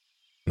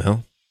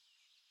 No.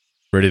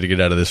 Ready to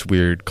get out of this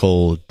weird,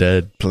 cold,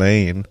 dead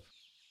plane.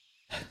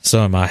 So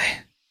am I.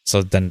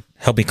 So then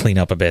help me clean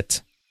up a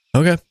bit.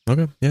 Okay.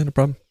 Yeah, no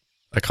problem.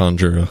 I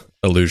conjure an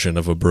illusion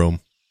of a broom.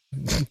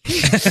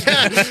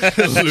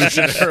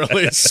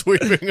 Illusionarily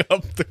sweeping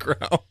up the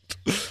ground.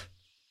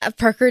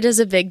 Parker does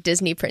a big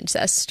Disney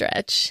princess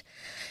stretch.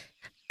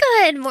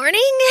 Good morning.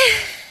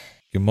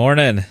 Good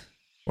morning.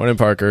 Morning,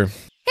 Parker.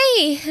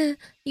 Hey,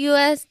 you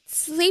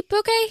sleep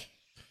okay?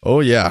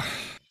 Oh, yeah.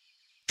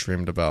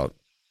 Dreamed about...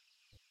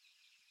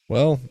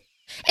 Well...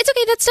 It's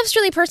okay. That stuff's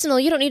really personal.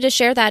 You don't need to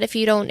share that if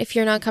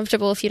you're not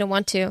comfortable, if you don't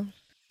want to.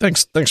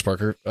 Thanks,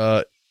 Parker.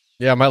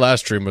 Yeah, my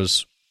last dream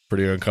was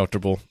pretty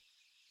uncomfortable.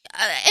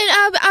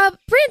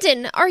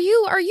 Brandon, are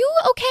you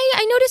okay?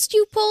 I noticed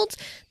you pulled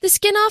the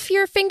skin off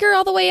your finger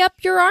all the way up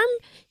your arm.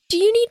 Do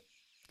you need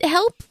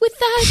help with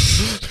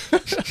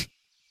that?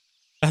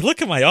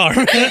 Look at my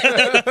arm.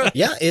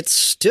 Yeah, it's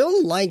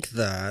still like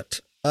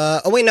that.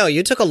 Oh wait, no,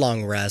 you took a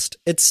long rest.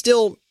 It's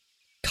still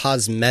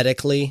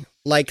cosmetically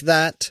like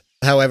that.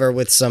 However,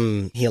 with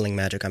some healing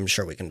magic, I'm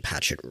sure we can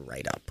patch it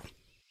right up.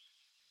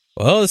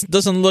 Well, this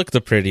doesn't look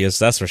the prettiest,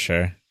 that's for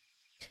sure.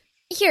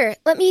 Here,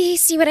 let me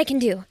see what I can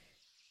do.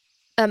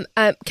 Can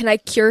I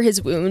cure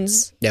his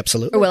wounds?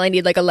 Absolutely. Or will I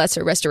need like a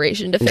lesser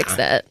restoration to fix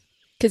that?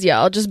 Because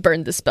I'll just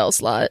burn the spell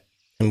slot.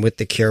 And with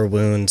the cure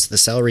wounds, the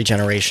cell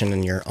regeneration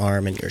in your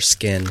arm and your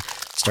skin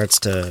starts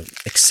to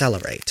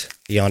accelerate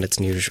beyond its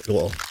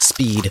usual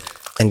speed,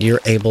 and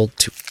you're able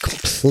to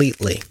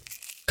completely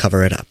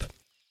cover it up.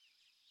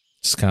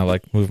 Just kind of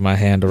like move my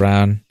hand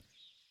around.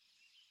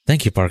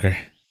 Thank you, Parker.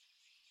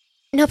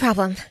 No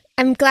problem.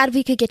 I'm glad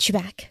we could get you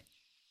back.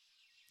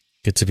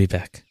 Good to be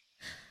back.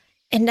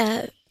 And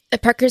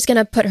Parker's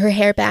gonna put her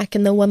hair back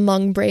in the one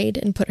long braid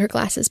and put her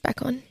glasses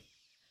back on.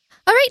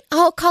 All right,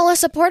 I'll call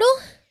us a portal.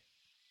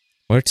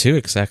 Where to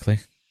exactly?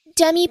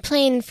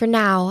 Demi-plane for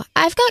now.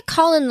 I've got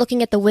Colin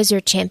looking at the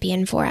wizard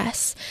champion for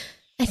us.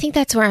 I think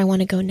that's where I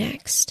want to go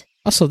next.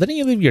 Also, didn't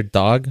you leave your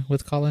dog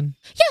with Colin?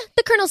 Yeah,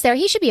 the Colonel's there.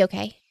 He should be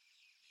okay.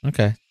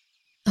 Okay.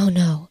 Oh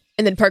no.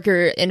 And then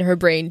Parker in her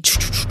brain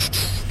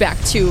back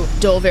to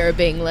Dolvera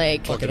being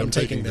like, Fuck it, I'm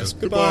taking this.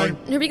 Goodbye.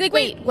 And her being like,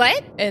 wait,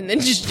 what? And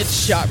then just gets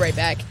shot right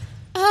back.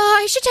 Oh,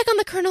 I should check on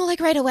the Colonel like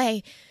right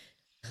away.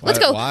 Let's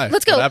go. Why?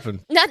 Let's go. What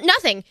happened?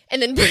 Nothing.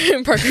 And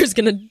then Parker's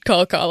gonna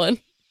call Colin.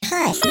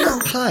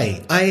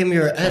 Hi, I am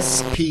your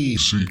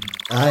SPC.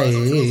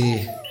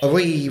 Are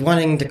we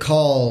wanting to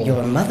call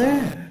your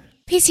mother?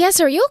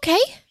 PCS, are you okay?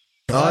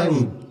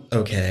 I'm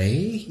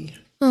okay.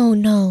 Oh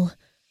no.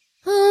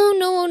 Oh,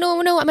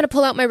 no. I'm going to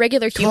pull out my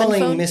regular human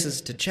Calling phone.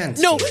 Mrs.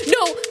 DeChansky. No. Please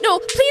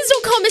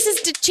don't call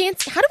Mrs.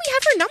 DeChansky. How do we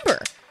have her number?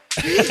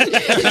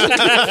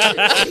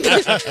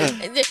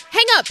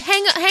 Hang up.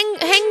 Hang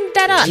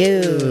that up.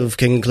 You've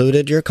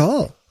concluded your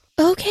call.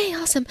 Okay,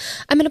 awesome.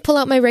 I'm going to pull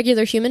out my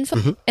regular human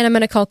phone, and I'm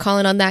going to call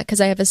Colin on that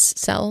because I have his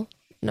cell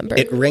number.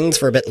 It rings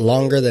for a bit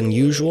longer than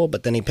usual,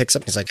 but then he picks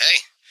up and he's like, Hey.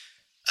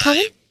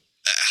 Colin?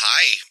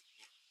 Hi.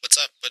 What's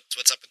up?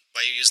 What's up?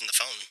 Why are you using the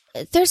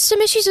phone? There's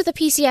some issues with the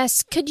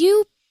PCS. Could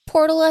you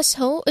portal us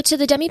home to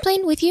the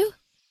demiplane with you?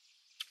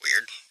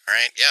 Weird. All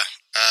right. Yeah.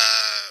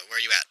 Where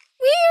are you at?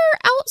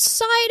 We're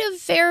outside of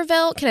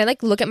Fairvelt. Can I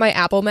look at my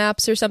Apple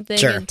Maps or something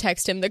Sure. and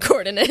text him the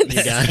coordinates?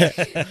 you got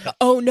it.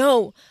 Oh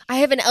no, I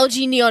have an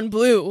LG Neon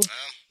Blue.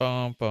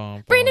 Brandon,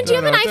 do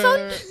you have an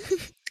iPhone?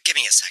 Give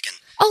me a second.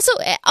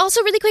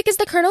 Also, really quick, is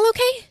the Colonel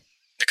okay?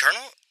 The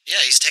Colonel? Yeah,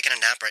 he's taking a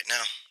nap right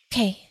now.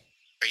 Okay.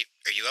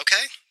 Are you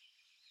okay?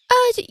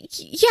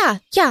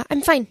 Yeah,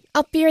 I'm fine.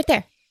 I'll be right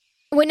there.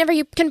 Whenever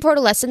you can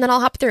portal us, and then I'll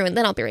hop through, and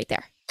then I'll be right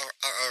there. All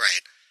right.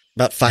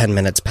 About 5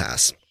 minutes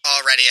pass.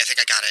 Already, I think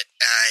I got it.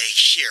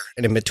 Here.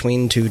 And in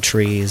between two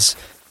trees,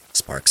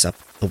 sparks up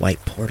the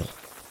white portal.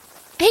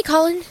 Hey,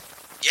 Colin.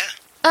 Yeah.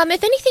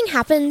 If anything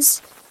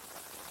happens,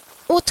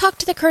 we'll talk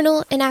to the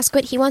Colonel and ask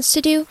what he wants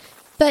to do,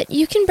 but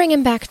you can bring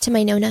him back to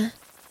my Nona.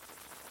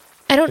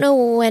 I don't know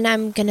when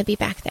I'm gonna be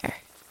back there.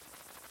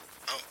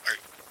 Oh,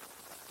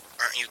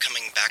 aren't you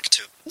coming back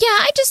to... Yeah,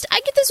 I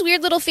get this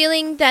weird little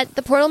feeling that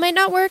the portal might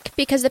not work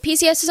because the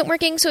PCS isn't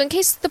working, so in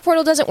case the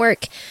portal doesn't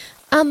work,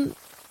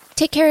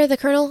 take care of the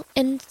Colonel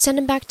and send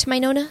him back to my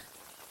Nona.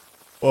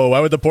 Whoa,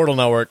 why would the portal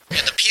not work? Yeah,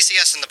 the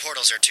PCS and the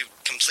portals are two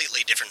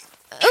completely different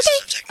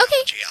pieces of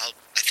technology.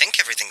 I think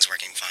everything's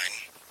working fine.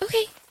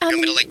 Okay, You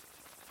want me to,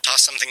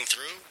 toss something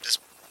through? Just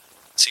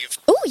see if...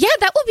 Oh, yeah,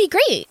 that would be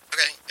great.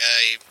 Okay,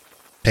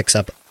 Picks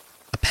up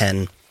a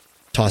pen,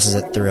 tosses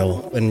it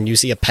through, and you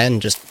see a pen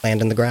just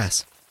land in the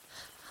grass.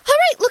 All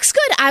right, looks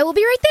good. I will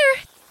be right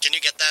there. can you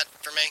get that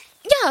for me?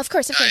 Yeah, of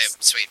course.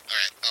 Sweet. All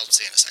right, I'll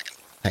see you in a second.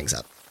 Hangs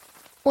up.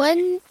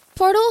 One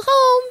portal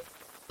home.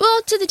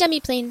 Well, to the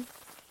demiplane.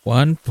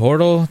 One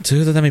portal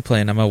to the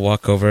demiplane. I'm gonna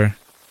walk over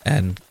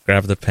and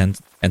grab the pen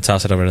and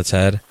toss it over its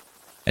head,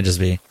 and just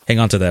hang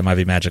on to that. It might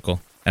be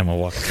magical, and we'll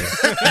walk through.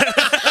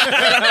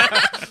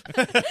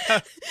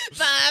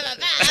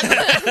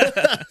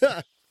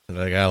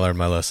 I gotta learn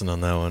my lesson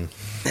on that one.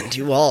 And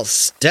you all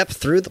step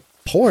through the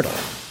portal,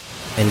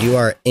 and you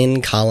are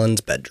in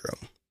Colin's bedroom.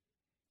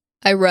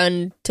 I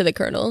run to the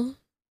Colonel.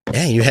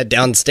 Yeah, you head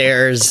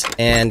downstairs,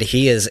 and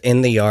he is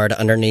in the yard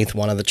underneath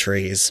one of the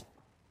trees.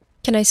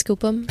 Can I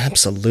scoop him?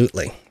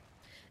 Absolutely.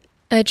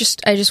 I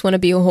just want to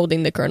be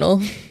holding the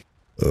Colonel.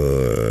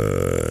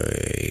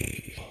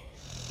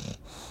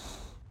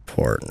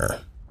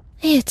 Partner.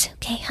 It's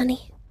okay,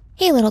 honey.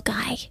 Hey, little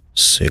guy.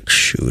 6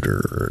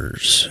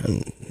 shooters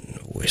and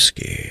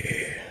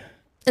whiskey.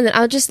 And then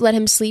I'll just let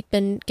him sleep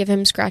and give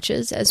him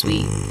scratches as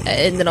we...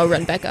 and then I'll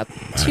run back up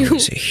to... I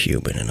was a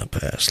human in a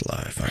past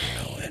life, I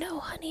know it. No,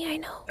 honey, I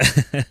know.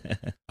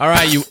 All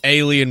right, you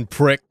alien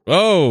prick.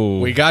 Oh,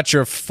 We got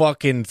your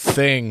fucking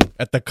thing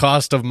at the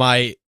cost of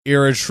my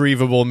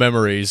irretrievable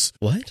memories.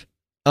 What?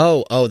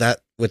 Oh,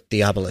 that with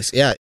the obelisk.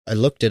 Yeah, I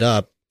looked it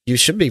up. You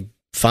should be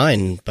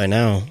fine by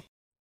now.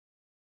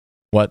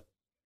 What?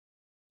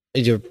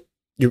 Your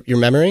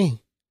memory?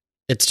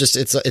 It's just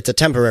it's a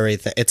temporary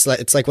thing. It's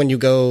like when you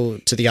go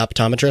to the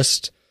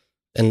optometrist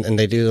and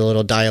they do the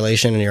little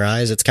dilation in your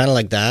eyes. It's kind of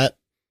like that,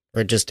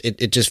 or it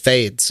just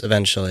fades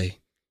eventually.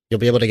 You'll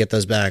be able to get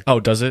those back. Oh,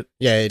 does it?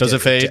 Yeah. Does it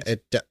fade?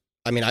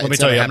 I mean, Let me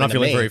tell you, I'm not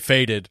feeling very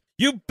faded.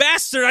 you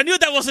bastard! I knew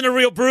that wasn't a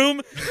real broom.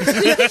 Okay,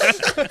 what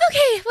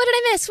did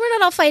I miss? We're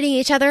not all fighting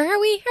each other, are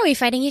we? Are we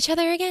fighting each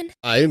other again?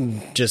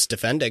 I'm just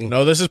defending.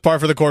 No, this is par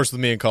for the course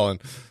with me and Colin.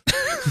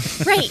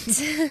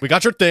 Right. We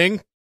got your thing.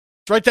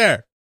 It's right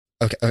there.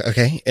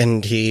 Okay.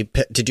 And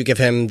did you give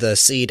him the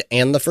seed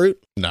and the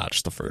fruit? Nah,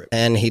 just the fruit.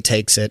 And he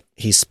takes it.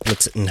 He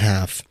splits it in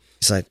half.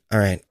 He's like, all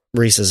right,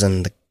 Reese is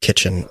in the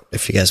kitchen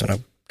if you guys want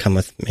to come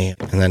with me.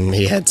 And then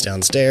he heads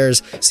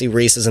downstairs. See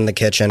Reese is in the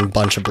kitchen,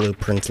 bunch of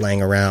blueprints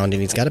laying around,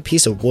 and he's got a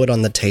piece of wood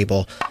on the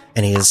table,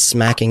 and he is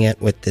smacking it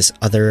with this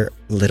other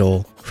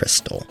little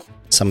crystal.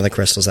 Some of the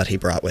crystals that he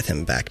brought with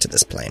him back to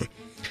this plane.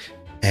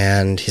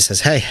 And he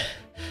says, hey,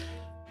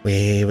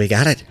 we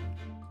got it.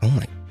 Oh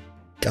my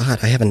God,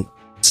 I haven't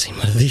seen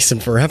one of these in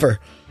forever.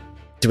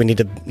 Do we need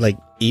to,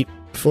 eat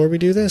before we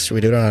do this? Or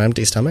we do it on an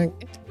empty stomach?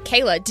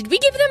 Kayla, did we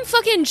give them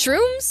fucking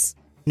shrooms?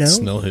 No.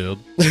 Snowhill.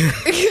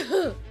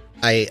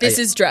 This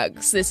is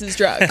drugs.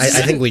 I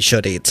think we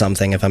should eat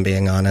something, if I'm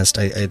being honest.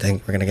 I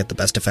think we're going to get the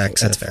best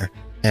effects. That's fair.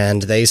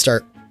 And they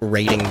start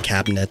raiding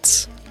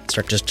cabinets,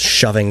 start just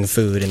shoving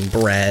food and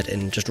bread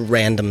and just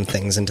random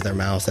things into their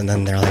mouth. And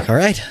then they're like, all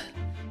right,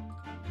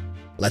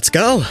 let's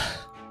go.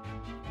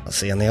 I'll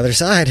see you on the other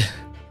side.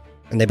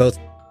 And they both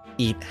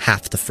eat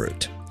half the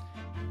fruit.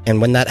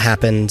 And when that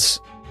happens,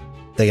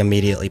 they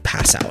immediately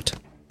pass out.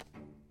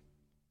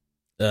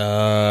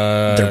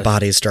 Their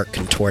bodies start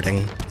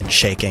contorting and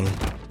shaking.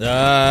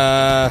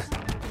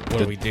 What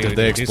do we do? Did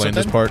they explain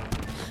this part?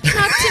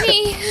 Not to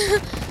me.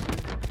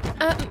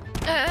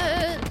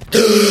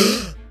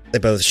 They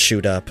both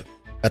shoot up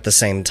at the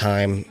same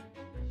time,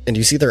 and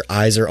you see their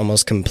eyes are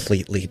almost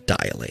completely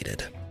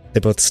dilated. They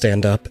both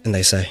stand up and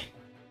they say,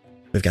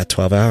 "We've got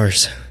 12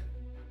 hours.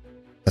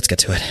 Let's get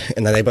to it."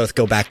 And then they both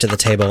go back to the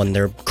table and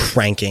they're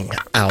cranking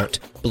out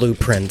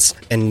blueprints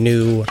and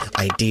new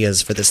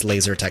ideas for this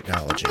laser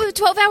technology.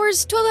 12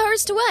 hours? 12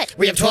 hours to what?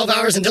 We have 12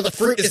 hours until the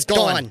fruit is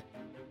gone.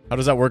 How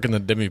does that work in the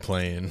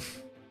demi-plane?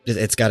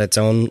 It's got its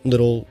own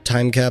little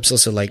time capsule,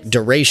 so like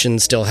duration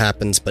still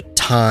happens, but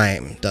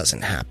time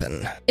doesn't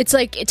happen. It's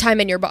like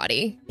time in your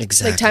body.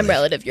 Exactly. Like time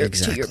relative to your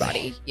Exactly.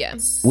 body. Yeah.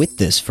 With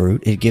this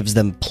fruit, it gives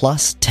them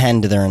plus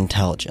 10 to their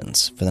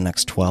intelligence for the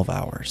next 12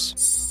 hours.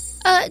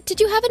 Did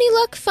you have any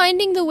luck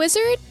finding the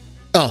wizard?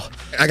 Oh,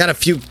 I got a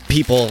few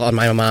people on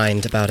my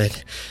mind about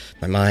it.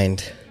 My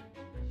mind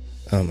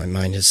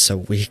is so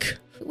weak.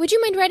 Would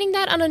you mind writing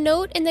that on a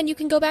note and then you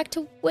can go back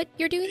to what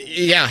you're doing?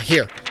 Yeah,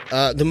 here.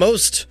 The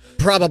most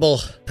probable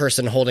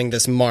person holding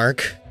this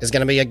mark is going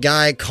to be a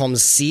guy called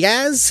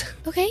Siaz.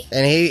 Okay.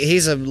 And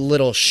he's a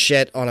little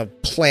shit on a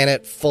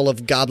planet full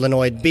of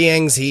goblinoid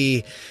beings.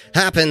 He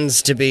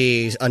happens to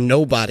be a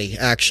nobody,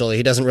 actually.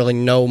 He doesn't really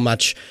know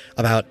much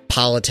about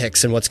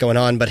politics and what's going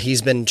on, but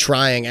he's been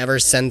trying ever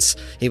since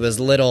he was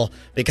little.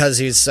 Because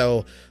he's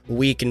so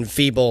weak and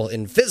feeble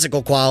in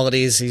physical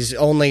qualities, he's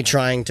only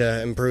trying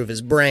to improve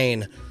his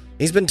brain.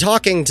 He's been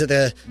talking to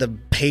the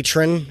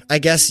patron, I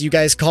guess you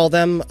guys call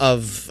them,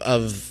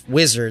 of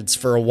wizards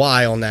for a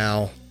while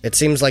now. It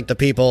seems like the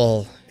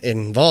people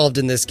involved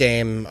in this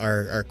game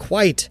are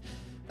quite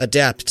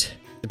adept.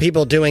 The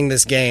people doing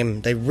this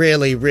game, they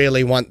really,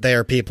 really want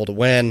their people to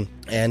win.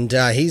 And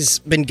he's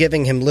been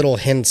giving him little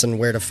hints on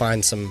where to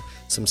find some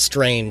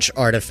strange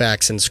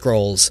artifacts and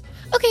scrolls.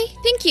 Okay,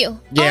 thank you.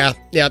 Yeah,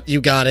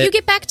 you got it. You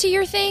get back to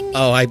your thing?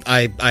 Oh,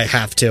 I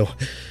have to.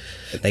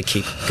 They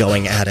keep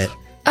going at it.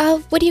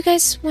 What do you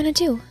guys want to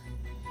do?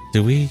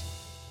 Do we?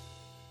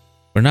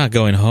 We're not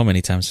going home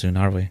anytime soon,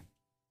 are we?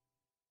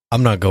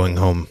 I'm not going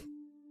home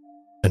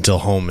until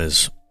home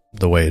is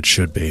the way it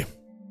should be.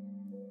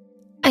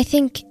 I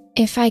think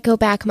if I go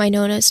back, my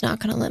Nona's not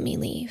going to let me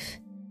leave.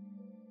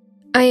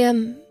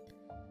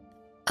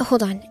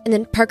 Hold on. And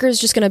then Parker's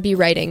just going to be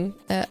writing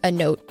a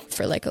note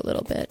for like a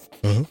little bit.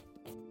 Mm-hmm.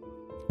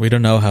 We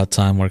don't know how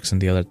time works in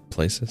the other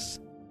places.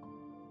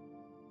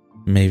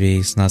 Maybe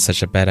it's not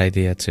such a bad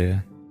idea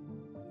to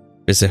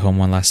visit home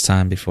one last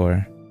time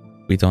before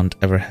we don't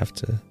ever have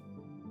to.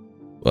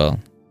 Well,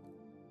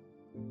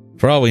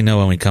 for all we know,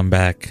 when we come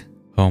back,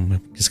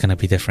 home is going to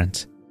be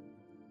different.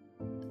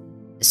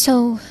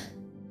 So,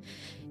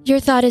 your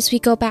thought is we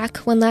go back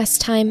one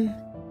last time,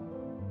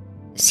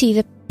 see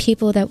the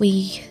people that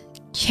we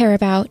care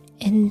about,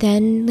 and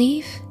then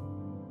leave?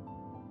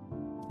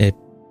 It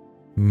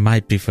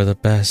might be for the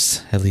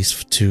best, at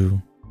least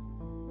to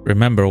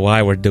remember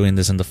why we're doing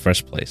this in the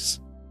first place.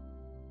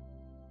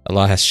 A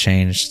lot has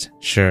changed,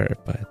 sure,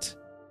 but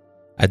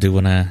I do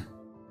want to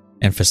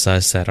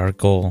emphasize that our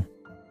goal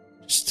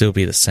should still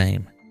be the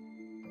same.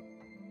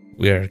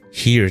 We are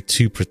here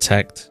to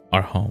protect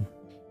our home.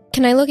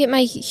 Can I look at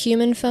my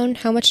human phone?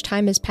 How much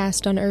time has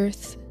passed on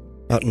Earth?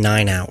 About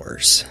 9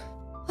 hours.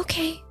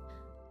 Okay.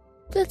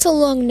 That's a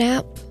long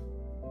nap.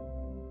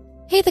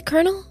 Hey, the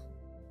Colonel?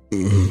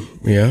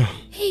 Yeah?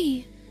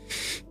 Hey.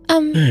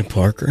 Hey,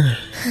 Parker.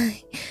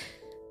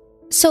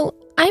 So,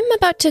 I'm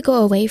about to go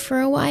away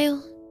for a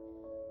while.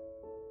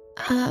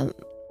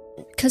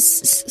 Because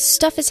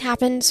stuff has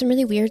happened. Some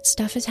really weird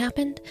stuff has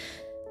happened.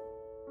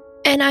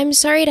 And I'm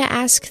sorry to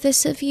ask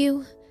this of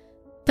you,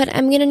 but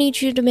I'm gonna need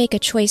you to make a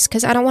choice,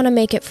 because I don't want to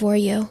make it for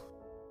you.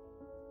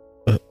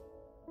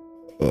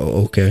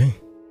 Okay.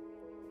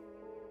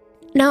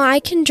 Now, I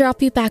can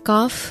drop you back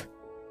off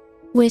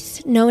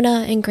with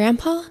Nona and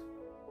Grandpa,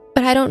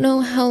 but I don't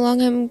know how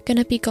long I'm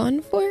gonna be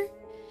gone for.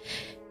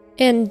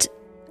 And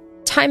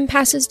time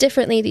passes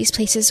differently these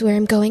places where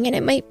I'm going, and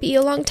it might be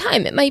a long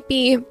time. It might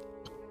be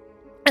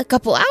a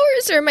couple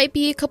hours, or it might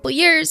be a couple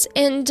years,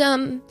 and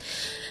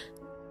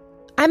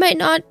I might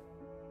not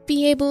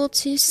be able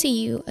to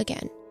see you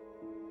again.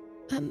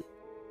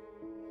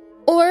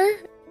 Or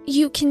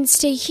you can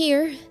stay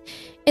here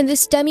in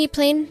this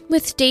demi-plane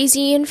with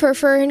Daisy and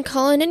Furfur and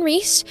Colin and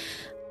Reese,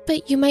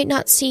 but you might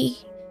not see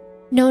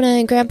Nona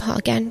and Grandpa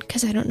again,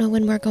 because I don't know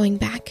when we're going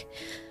back.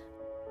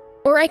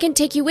 Or I can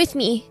take you with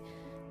me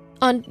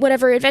on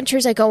whatever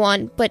adventures I go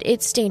on, but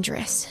it's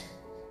dangerous.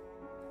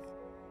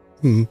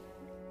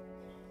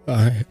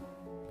 I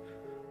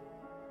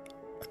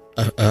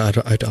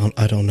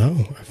don't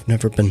know. I've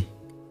never been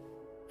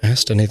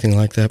asked anything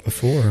like that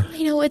before.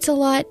 I know it's a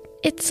lot.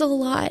 It's a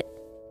lot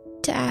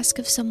to ask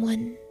of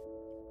someone.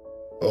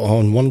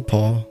 On one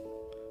paw,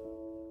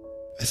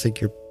 I think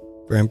your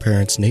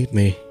grandparents need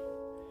me.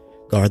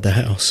 Guard the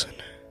house and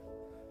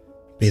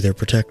be their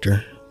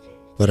protector.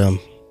 But on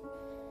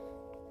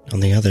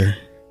the other,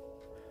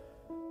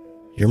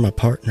 you're my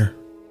partner,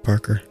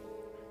 Parker.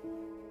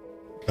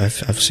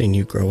 I've seen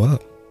you grow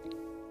up.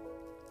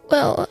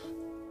 Well,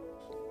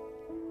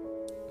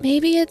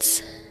 maybe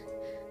it's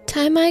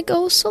time I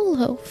go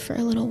solo for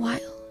a little while.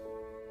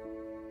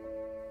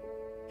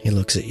 He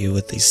looks at you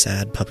with these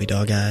sad puppy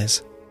dog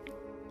eyes.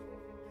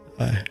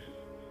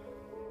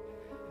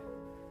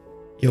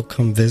 You'll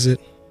come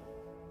visit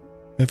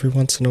every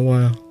once in a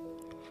while.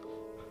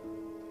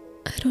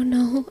 I don't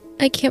know.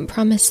 I can't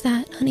promise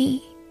that,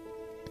 honey.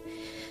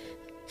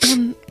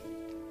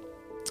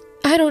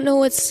 I don't know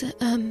what's,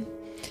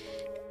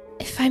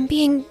 if I'm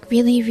being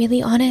really,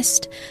 really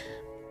honest,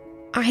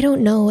 I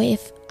don't know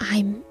if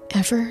I'm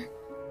ever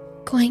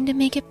going to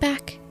make it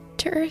back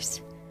to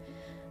Earth.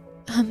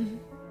 But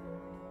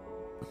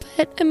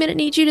I'm gonna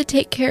need you to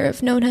take care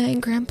of Nona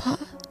and Grandpa.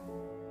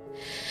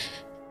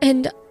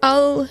 And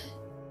I'll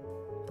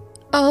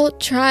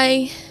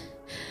try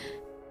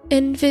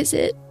and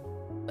visit,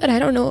 but I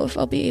don't know if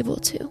I'll be able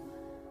to.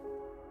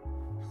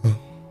 Oh.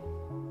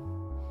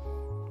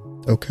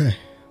 Okay.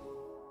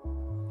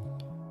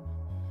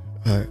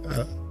 I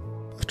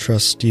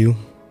trust you.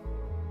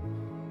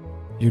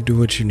 You do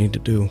what you need to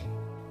do.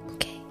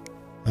 Okay.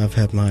 I've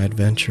had my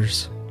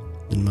adventures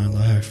in my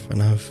life,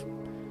 and I've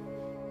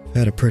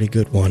had a pretty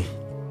good one.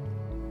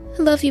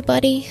 I love you,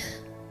 buddy.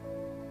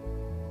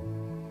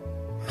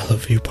 I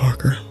love you,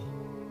 Parker.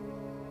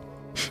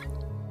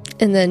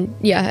 And then,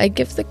 yeah, I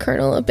give the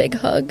Colonel a big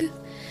hug.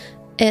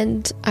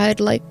 And I'd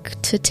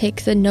like to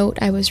take the note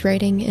I was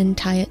writing and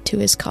tie it to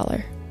his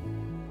collar.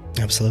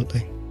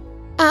 Absolutely.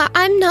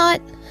 I'm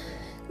not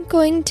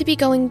going to be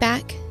going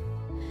back.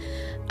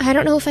 I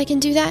don't know if I can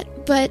do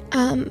that, but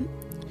I'm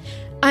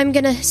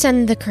gonna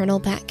send the Colonel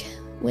back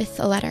with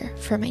a letter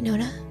for my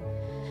Nona.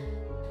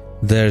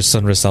 There's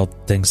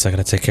unresolved things I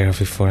gotta take care of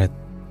before I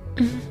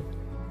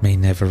may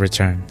never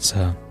return,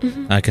 so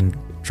I can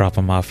drop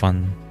them off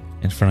in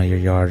front of your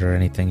yard or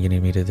anything you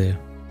need me to do.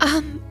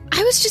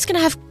 I was just gonna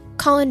have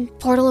Colin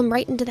portal him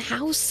right into the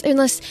house,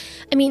 unless,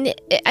 I mean,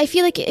 I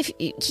feel like if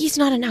he's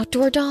not an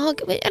outdoor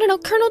dog, I don't know,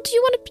 Colonel, do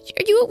you want to,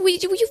 yeah,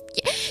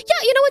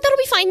 you know what, that'll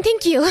be fine,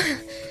 thank you.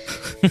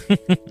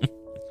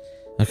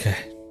 Okay.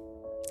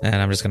 And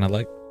I'm just gonna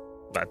I'm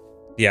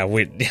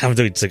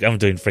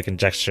doing freaking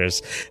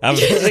gestures. I'm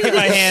taking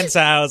my hands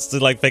out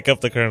to pick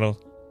up the Colonel.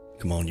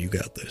 Come on, you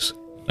got this.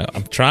 No,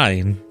 I'm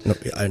trying. No,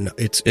 I know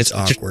it's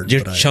awkward.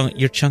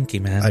 You're chunky,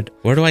 man.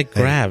 Where do I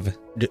grab?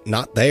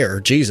 Not there,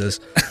 Jesus.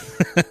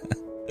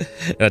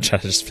 I try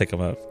to just pick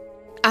him up.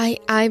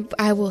 I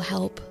will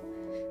help.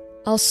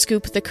 I'll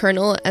scoop the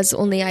Colonel as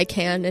only I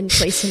can and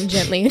place him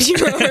gently in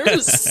your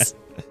arms.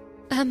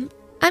 I'm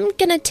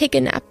gonna take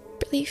a nap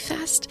really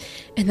fast,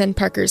 and then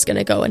Parker's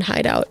gonna go and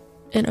hide out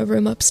in a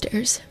room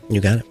upstairs. You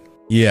got it?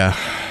 Yeah.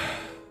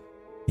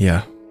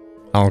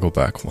 I'll go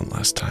back one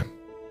last time.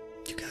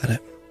 You got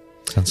it.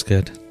 Sounds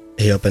good.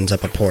 He opens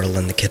up a portal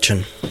in the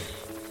kitchen.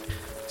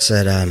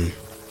 Said,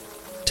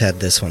 Ted,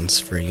 this one's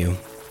for you.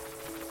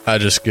 I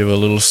just give a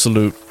little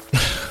salute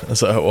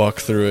as I walk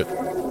through it.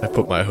 I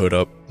put my hood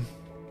up.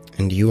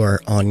 And you are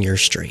on your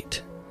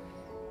street.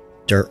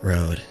 Dirt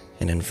road,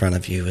 and in front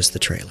of you is the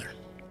trailer.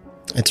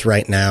 It's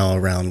right now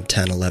around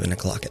 10, 11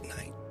 o'clock at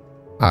night.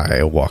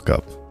 I walk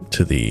up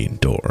to the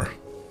door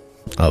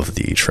of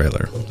the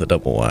trailer, the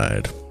double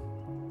wide.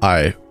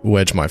 I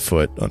wedge my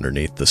foot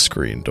underneath the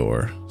screen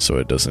door so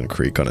it doesn't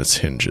creak on its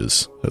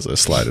hinges as I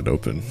slide it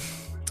open.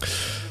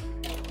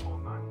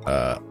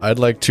 I'd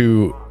like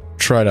to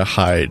try to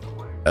hide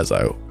as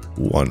I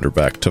wander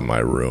back to my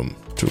room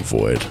to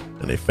avoid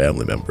any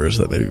family members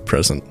that may be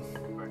present.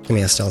 Give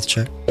me a stealth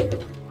check.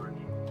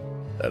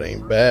 That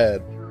ain't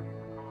bad.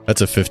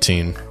 That's a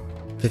 15.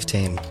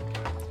 15.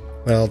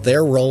 Well,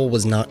 their role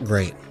was not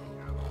great.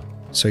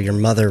 So your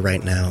mother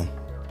right now,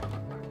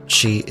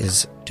 she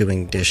is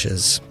doing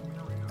dishes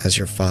as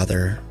your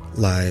father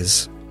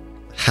lies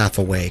half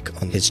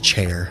awake on his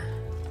chair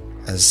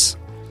as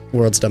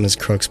World's Dumbest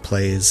Crooks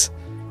plays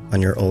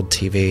on your old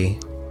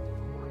TV.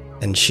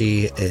 And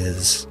she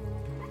is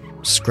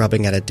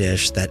scrubbing at a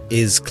dish that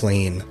is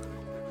clean.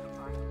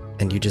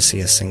 And you just see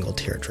a single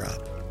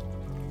teardrop.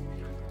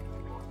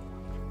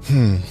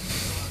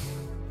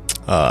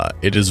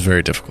 It is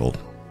very difficult.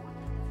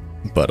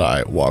 But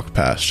I walk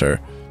past her.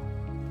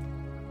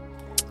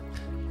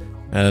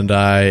 And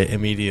I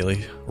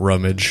immediately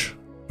rummage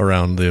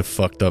around the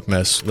fucked up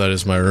mess that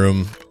is my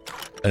room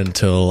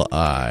until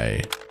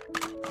I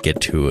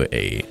get to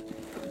a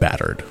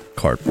battered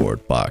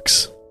cardboard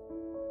box.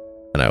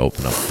 And I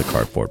open up the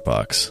cardboard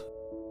box.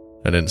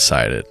 And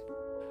inside it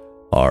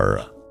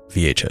are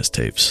VHS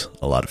tapes.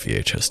 A lot of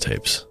VHS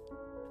tapes.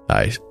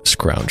 I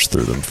scrounge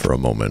through them for a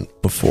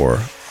moment before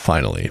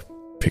finally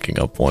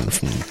picking up one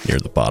from near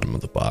the bottom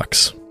of the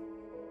box.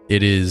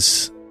 It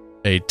is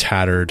a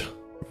tattered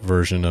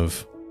version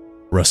of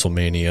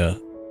WrestleMania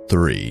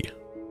 3,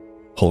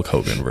 Hulk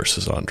Hogan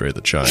versus Andre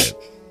the Giant.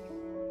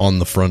 On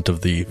the front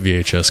of the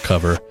VHS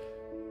cover,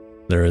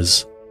 there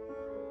is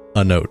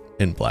a note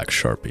in black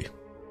Sharpie.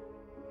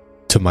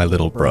 To my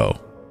little bro,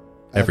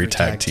 every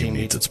tag team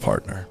needs its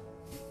partner.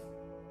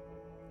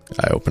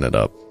 I open it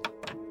up,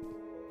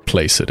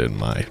 place it in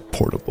my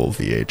portable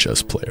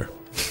VHS player.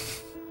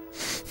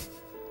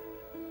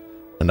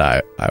 And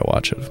I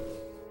watch it.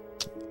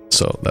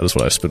 So that is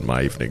what I spent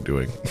my evening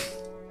doing.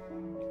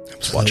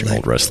 Just watching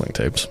old wrestling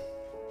tapes.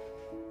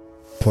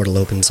 Portal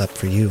opens up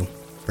for you,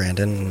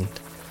 Brandon.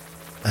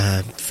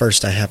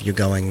 First, I have you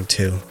going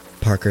to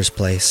Parker's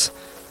place,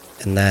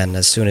 and then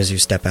as soon as you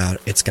step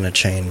out, it's going to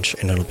change,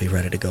 and it'll be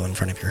ready to go in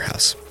front of your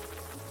house.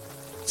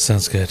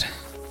 Sounds good.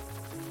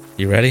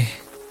 You ready?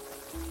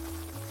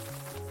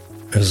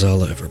 As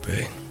I'll ever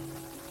be.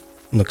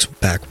 Looks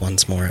back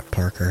once more at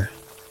Parker.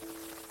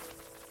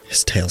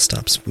 His tail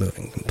stops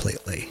moving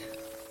completely.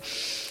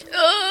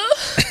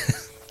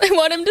 I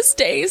want him to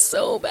stay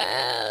so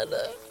bad.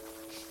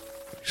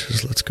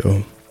 Just let's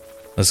go.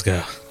 Let's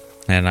go.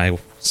 And I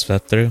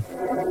step through.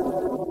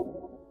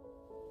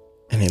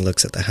 And he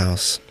looks at the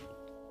house.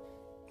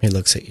 He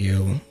looks at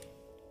you.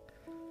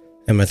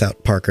 And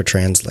without Parker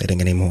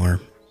translating anymore,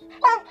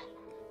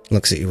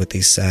 looks at you with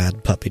these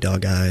sad puppy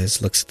dog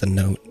eyes, looks at the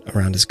note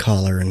around his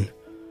collar, and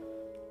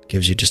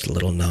gives you just a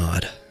little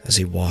nod as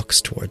he walks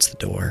towards the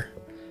door.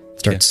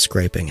 Starts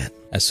scraping it.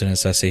 As soon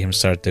as I see him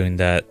start doing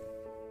that,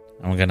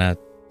 I'm gonna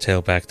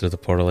tail back through the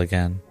portal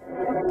again.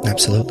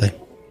 Absolutely.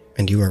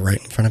 And you are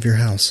right in front of your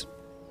house.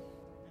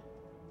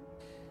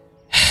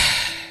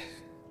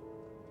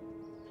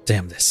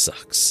 Damn, this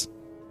sucks.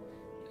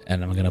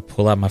 And I'm gonna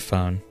pull out my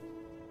phone,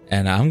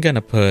 and I'm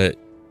gonna put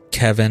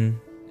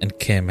Kevin and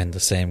Kim in the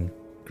same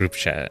group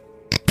chat.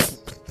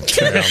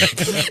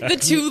 The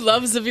two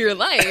loves of your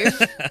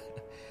life.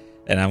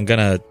 And I'm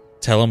gonna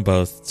tell them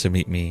both to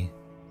meet me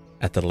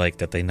at the lake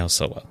that they know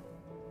so well.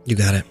 You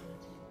got it.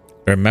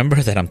 Remember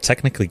that I'm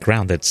technically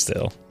grounded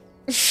still.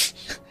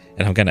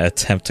 And I'm gonna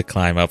attempt to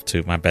climb up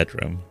to my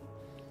bedroom.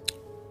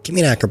 Give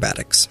me an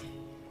acrobatics.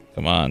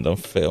 Come on, don't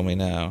fail me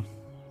now.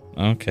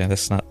 Okay,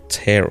 that's not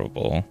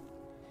terrible.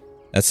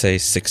 Let's say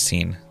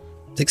 16.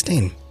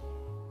 16.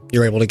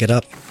 You're able to get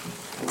up.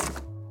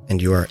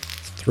 And you are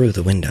through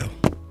the window.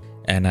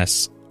 And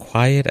as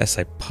quiet as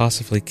I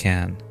possibly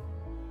can,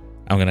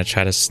 I'm gonna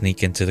try to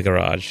sneak into the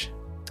garage.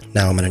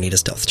 Now I'm going to need a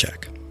stealth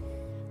check.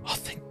 Oh,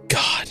 thank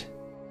God.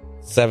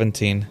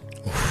 17.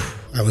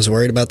 I was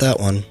worried about that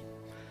one.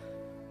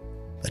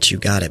 But you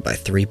got it by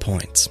 3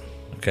 points.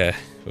 Okay.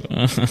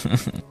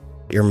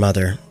 Your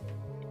mother,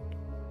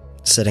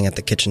 sitting at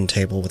the kitchen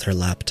table with her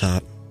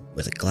laptop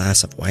with a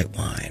glass of white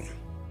wine.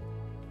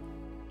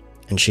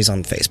 And she's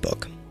on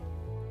Facebook.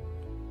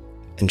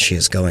 And she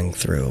is going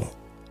through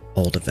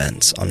old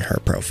events on her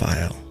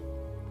profile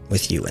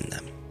with you in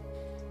them.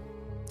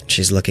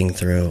 She's looking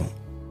through.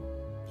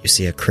 You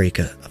see a creak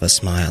of a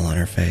smile on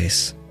her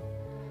face.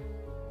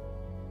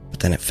 But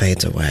then it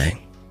fades away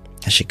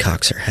as she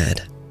cocks her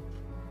head,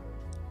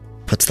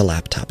 puts the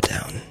laptop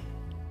down,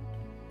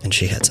 and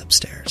she heads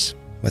upstairs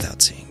without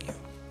seeing you.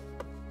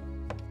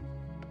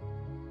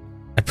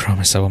 I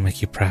promise I will make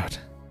you proud,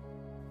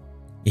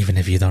 even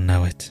if you don't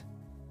know it.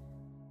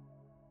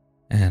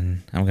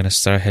 And I'm gonna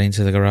start heading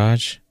to the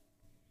garage.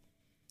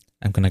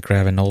 I'm gonna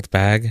grab an old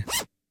bag,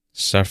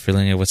 start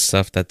filling it with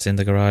stuff that's in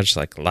the garage,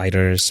 like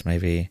lighters,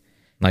 maybe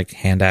like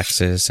hand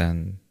axes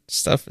and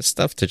stuff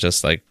to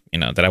just like,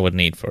 that I would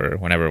need for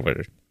whenever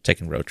we're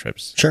taking road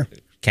trips. Sure.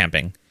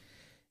 Camping.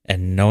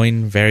 And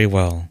knowing very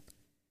well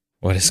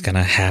what is going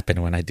to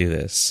happen when I do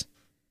this,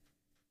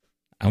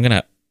 I'm going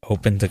to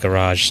open the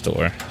garage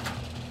door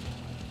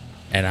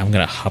and I'm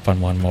going to hop on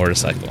one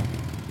motorcycle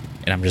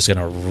and I'm just going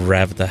to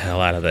rev the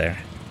hell out of there.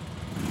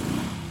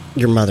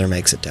 Your mother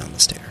makes it down the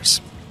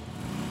stairs.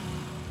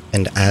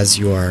 And as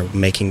you are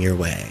making your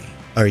way,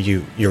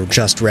 you're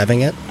just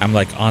revving it? I'm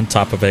like on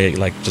top of it,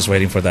 like just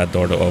waiting for that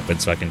door to open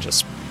so I can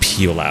just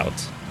peel out.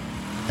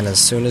 And as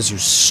soon as you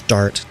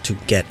start to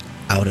get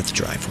out of the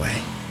driveway,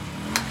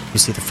 you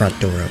see the front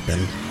door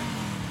open,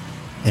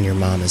 and your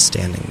mom is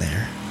standing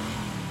there.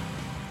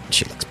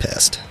 She looks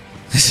pissed.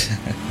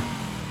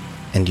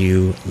 And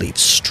you leave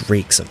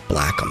streaks of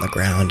black on the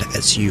ground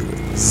as you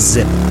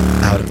zip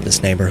out of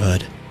this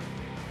neighborhood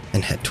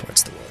and head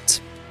towards the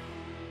woods.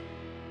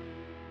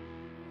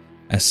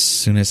 As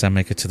soon as I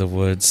make it to the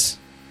woods,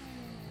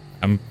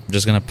 I'm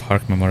just going to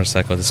park my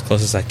motorcycle as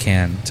close as I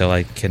can till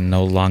I can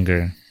no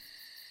longer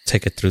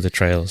take it through the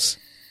trails.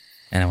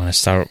 And I'm going to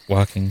start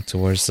walking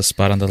towards the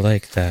spot on the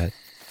lake that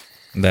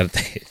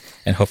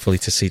and hopefully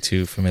to see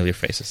two familiar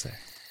faces there.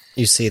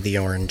 You see the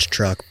orange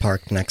truck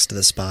parked next to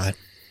the spot.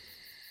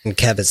 And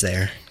Kev is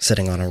there,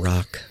 sitting on a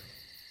rock.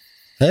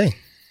 Hey,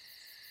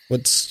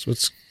 what's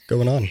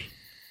going on?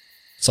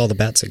 Saw the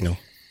bat signal.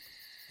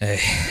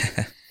 Hey.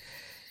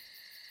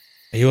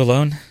 Are you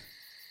alone?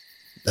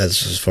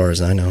 As far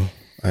as I know.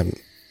 I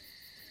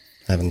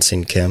haven't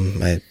seen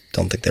Kim. I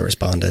don't think they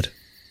responded.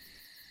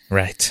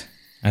 Right.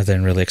 I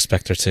didn't really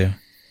expect her to.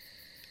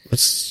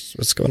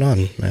 What's going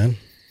on, man?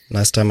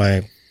 Last time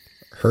I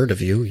heard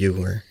of you, you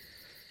were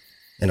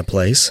in a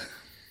place.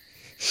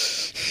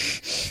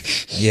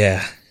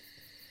 Yeah.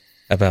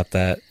 About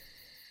that.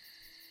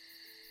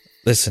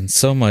 Listen,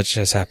 so much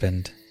has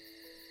happened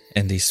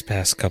in these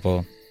past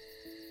couple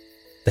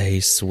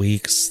days,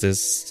 weeks.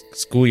 This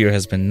school year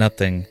has been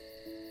nothing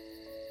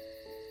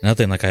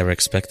like I ever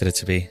expected it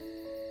to be.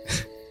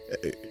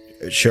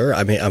 Sure,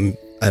 I mean,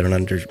 I don't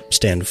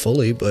understand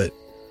fully, but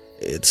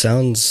it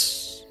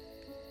sounds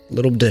a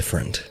little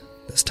different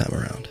this time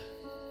around.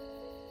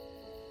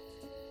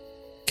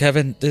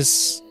 Kevin,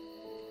 this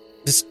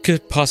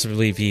could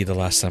possibly be the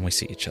last time we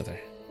see each other.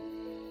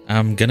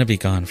 I'm gonna be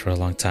gone for a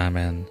long time,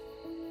 and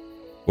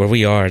where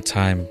we are,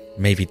 time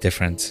may be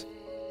different.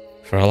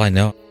 For all I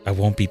know, I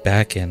won't be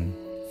back in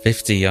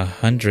 50,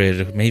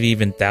 100, maybe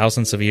even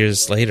thousands of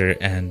years later,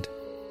 and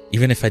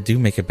even if I do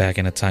make it back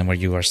in a time where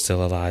you are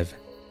still alive,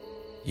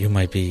 you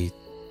might be,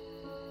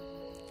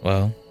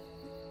 well,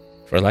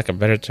 for lack of a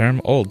better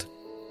term, old.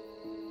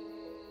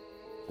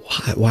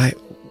 Why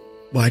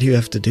do you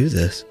have to do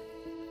this?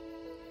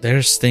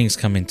 There's things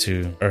coming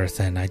to Earth,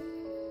 and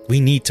we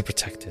need to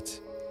protect it.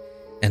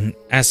 And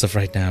as of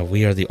right now,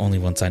 we are the only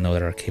ones I know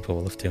that are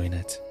capable of doing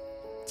it.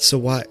 So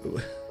why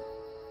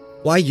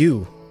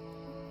you?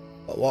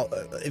 Well,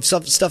 if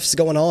stuff's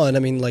going on, I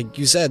mean, like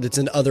you said, it's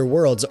in other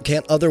worlds.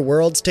 Can't other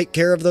worlds take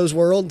care of those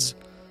worlds?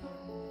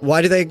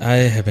 Why do they... I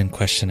have been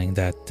questioning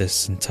that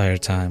this entire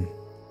time.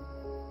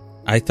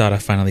 I thought I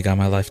finally got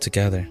my life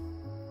together.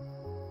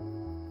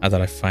 I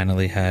thought I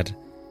finally had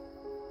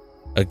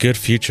a good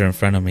future in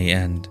front of me,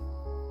 and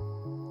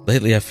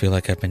lately I feel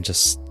like I've been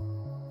just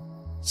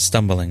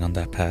stumbling on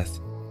that path.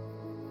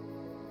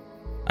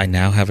 I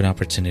now have an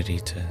opportunity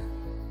to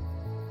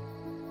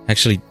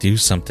actually do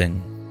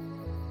something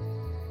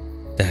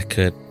that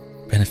could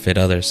benefit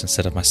others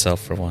instead of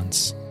myself for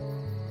once.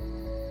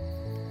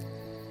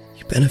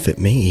 You benefit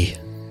me.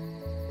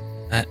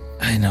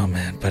 I know,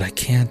 man, but I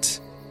can't.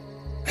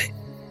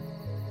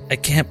 I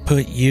can't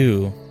put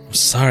you. I'm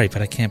sorry,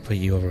 but I can't put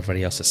you over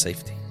everybody else's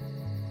safety.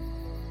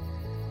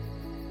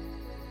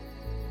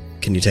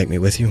 Can you take me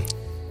with you?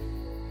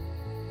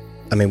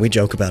 I mean, we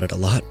joke about it a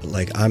lot, but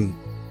like I'm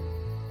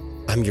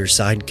your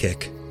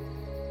sidekick.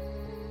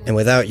 And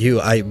without you,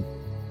 I'm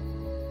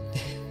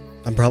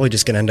probably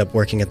just going to end up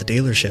working at the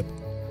dealership.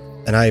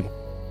 And I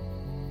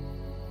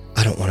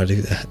don't want to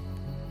do that.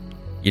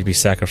 You'd be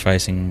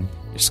sacrificing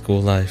your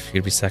school life,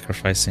 you'd be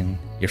sacrificing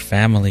your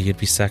family, you'd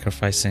be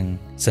sacrificing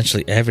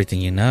essentially everything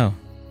you know.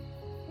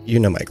 You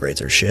know my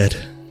grades are shit.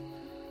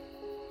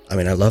 I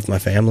mean, I love my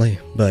family,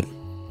 but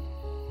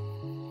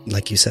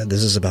like you said,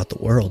 this is about the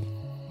world.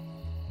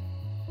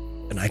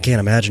 And I can't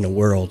imagine a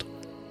world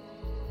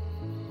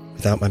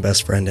without my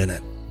best friend in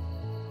it.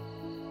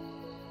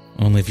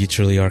 Only if you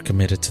truly are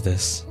committed to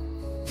this.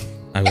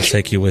 I will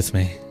take you with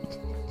me.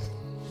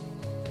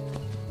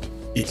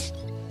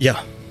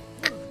 Yeah.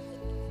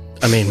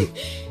 I mean,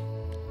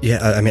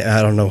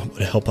 I don't know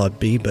what help I'd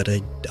be, but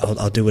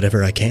I'll do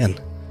whatever I can.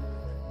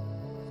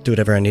 Do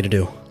whatever I need to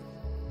do.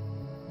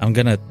 I'm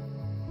gonna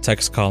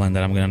text Colin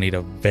that I'm gonna need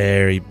a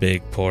very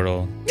big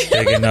portal,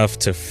 big enough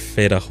to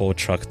fit a whole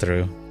truck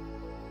through.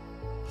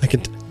 I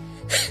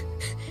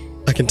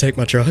can take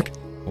my truck?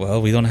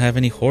 Well, we don't have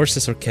any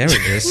horses or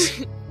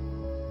carriages.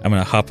 I'm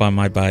gonna hop on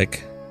my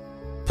bike,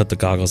 put the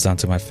goggles down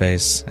to my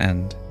face,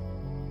 and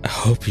I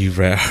hope you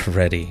are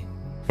ready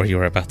for what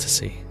you're about to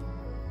see.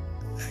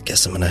 I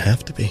guess I'm gonna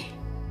have to be.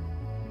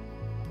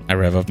 I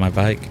rev up my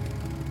bike.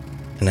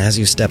 And as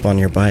you step on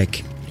your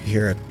bike, you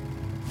hear a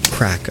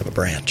crack of a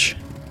branch.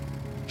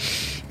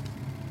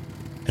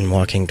 And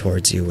walking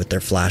towards you with their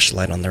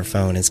flashlight on their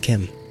phone is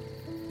Kim.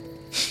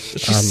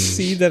 Did you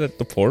see that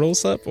the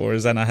portal's up, or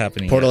is that not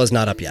happening Portal yet? is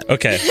not up yet.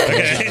 Okay.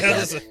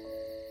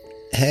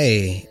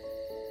 Hey.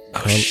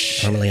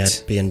 Normally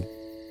I'd be in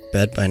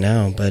bed by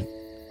now, but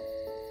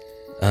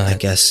I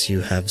guess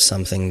you have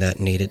something that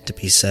needed to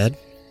be said?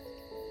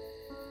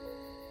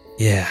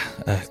 Yeah.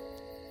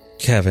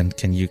 Kevin,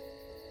 can you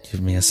give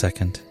me a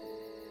second?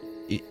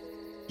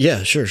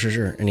 Yeah, sure.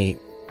 And he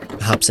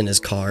hops in his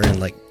car and,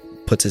 like,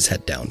 puts his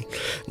head down,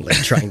 like,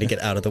 trying to get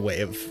out of the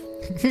way of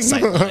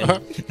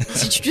sightline.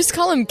 Did you just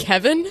call him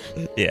Kevin?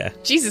 Yeah.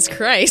 Jesus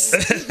Christ.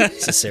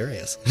 This is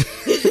serious.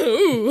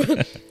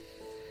 Ooh.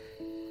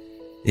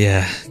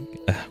 Yeah.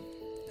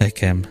 Hey,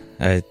 Kim.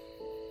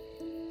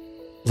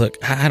 Look,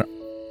 I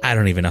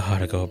don't even know how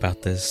to go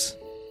about this.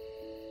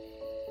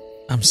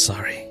 I'm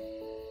sorry.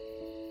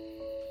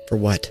 For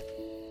what?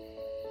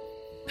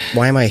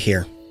 Why am I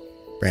here,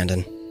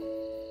 Brandon?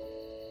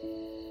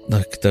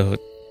 Look, though,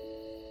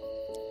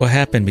 what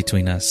happened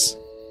between us,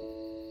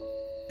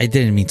 I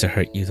didn't mean to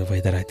hurt you the way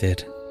that I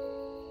did.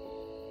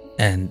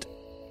 And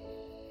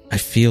I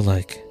feel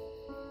like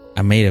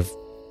I may have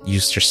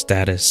used your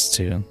status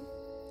to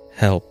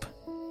help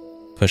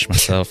push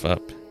myself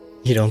up.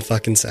 You don't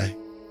fucking say.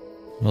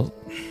 Well,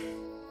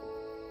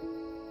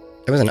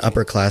 I was an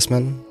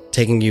upperclassman,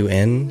 taking you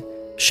in,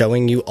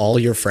 showing you all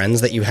your friends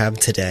that you have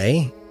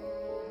today,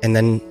 and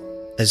then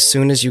as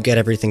soon as you get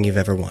everything you've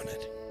ever wanted,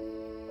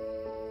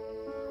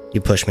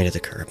 you push me to the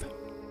curb.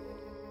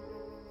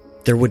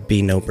 There would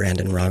be no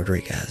Brandon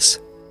Rodriguez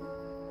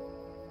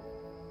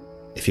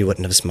if you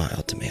wouldn't have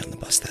smiled to me on the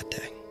bus that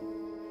day.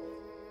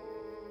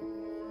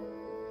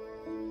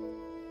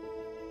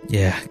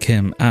 Yeah,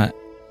 Kim,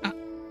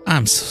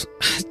 I'm so,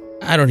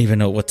 I don't even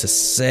know what to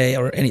say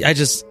or any.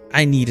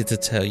 I needed to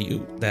tell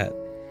you that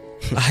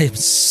I am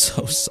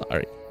so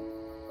sorry.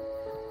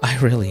 I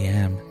really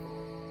am.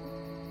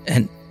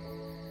 And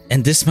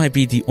this might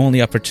be the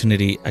only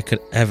opportunity I could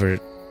ever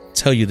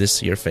tell you this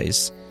to your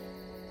face.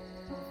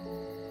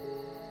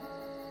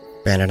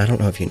 Brandon, I don't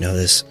know if you know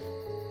this,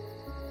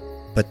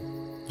 but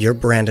you're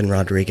Brandon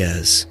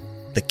Rodriguez,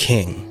 the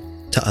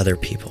king to other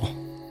people.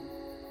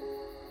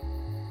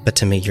 But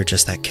to me, you're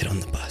just that kid on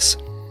the bus.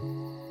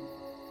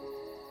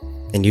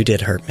 And you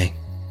did hurt me.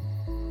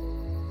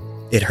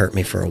 It hurt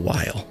me for a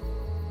while.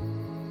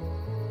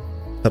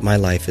 But my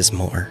life is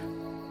more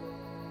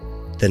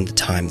than the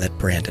time that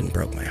Brandon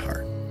broke my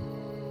heart.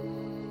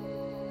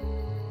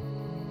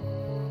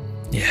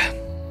 Yeah,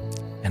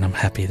 and I'm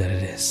happy that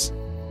it is.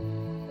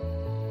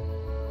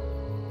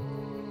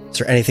 Is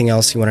there anything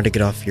else you wanted to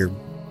get off your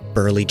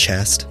burly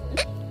chest?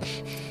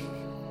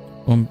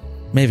 Well,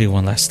 maybe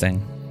one last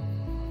thing.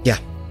 Yeah.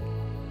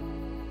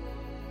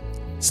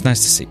 It's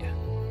nice to see you.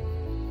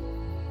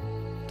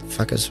 The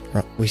fuck is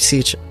wrong? We see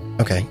each...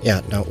 Okay,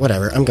 yeah, no,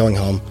 whatever. I'm going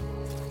home.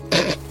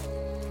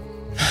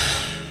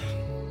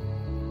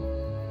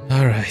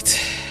 All right.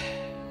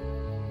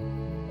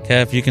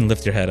 Kev, you can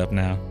lift your head up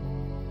now.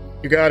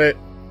 You got it.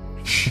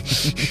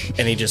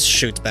 And he just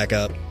shoots back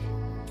up.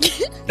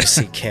 You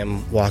see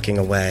Kim walking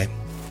away.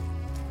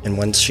 And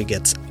once she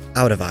gets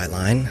out of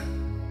eyeline,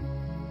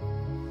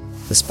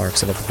 the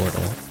sparks of a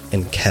portal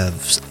in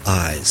Kev's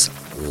eyes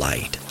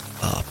light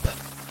up.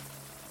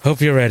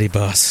 Hope you're ready,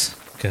 boss,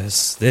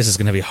 because this is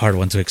going to be a hard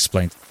one to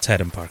explain to Ted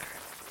and Parker.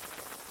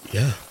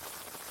 Yeah,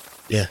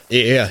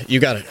 you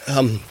got it.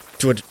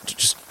 Do I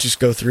just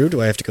go through?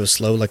 Do I have to go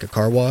slow like a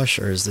car wash,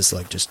 or is this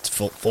like just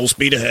full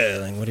speed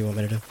ahead? Like, what do you want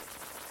me to do?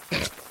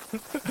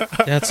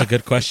 That's a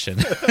good question.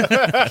 Is this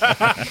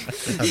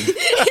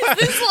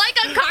like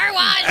a car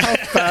wash? How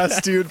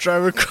fast do you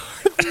drive a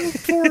car through a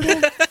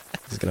portal?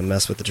 It's gonna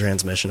mess with the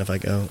transmission if I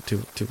go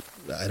to.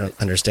 I don't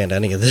understand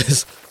any of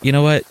this. You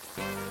know what?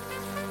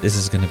 This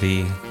is going to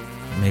be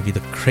maybe the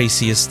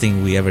craziest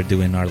thing we ever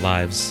do in our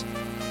lives.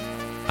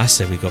 I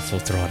say we go full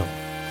throttle.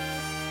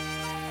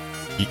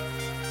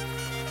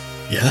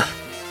 Yeah.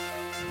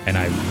 And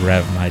I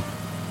rev my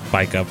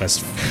bike up as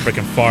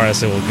freaking far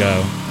as it will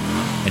go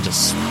and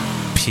just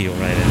peel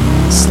right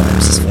in.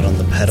 Slams his foot on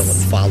the pedal and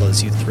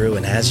follows you through,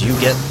 and as you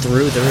get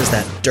through, there is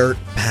that dirt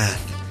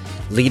path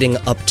leading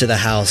up to the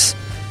house,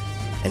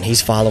 and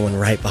he's following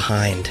right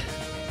behind.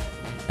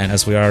 And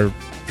as we are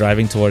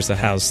driving towards the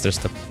house, there's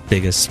the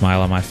biggest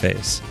smile on my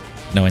face,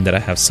 knowing that I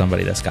have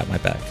somebody that's got my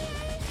back.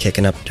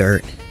 Kicking up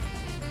dirt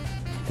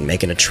and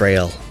making a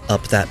trail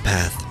up that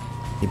path.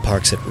 He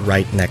parks it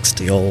right next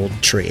to the old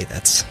tree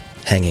that's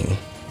hanging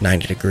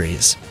 90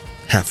 degrees.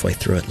 Halfway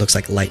through it, looks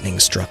like lightning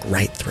struck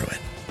right through it.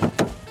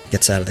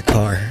 Gets out of the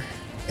car,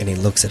 and he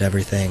looks at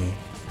everything.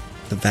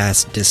 The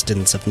vast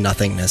distance of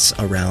nothingness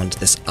around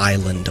this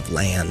island of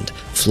land,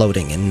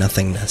 floating in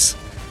nothingness.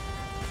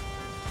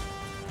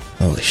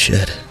 Holy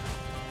shit.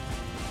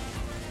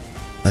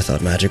 I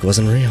thought magic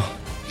wasn't real.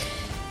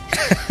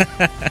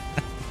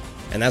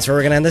 And that's where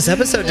we're going to end this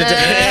episode today.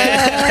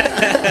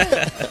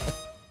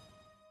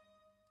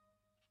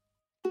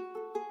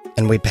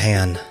 And we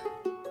pan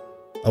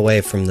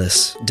away from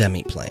this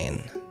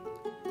demi-plane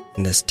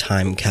in this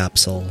time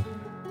capsule,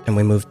 and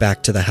we move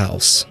back to the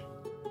house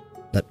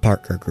that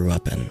Parker grew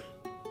up in.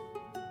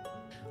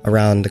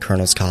 Around the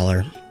Colonel's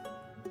collar,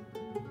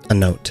 a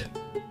note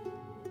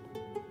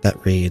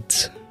that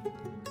reads,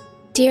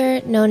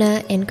 Dear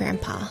Nona and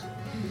Grandpa,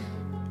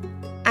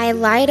 I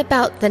lied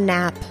about the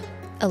nap,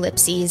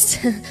 ellipses.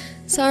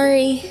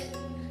 Sorry.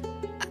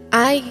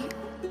 I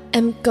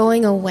am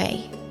going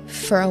away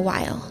for a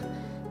while,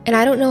 and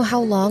I don't know how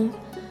long,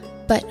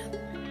 but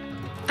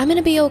I'm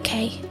gonna be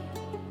okay.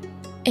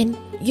 And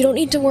you don't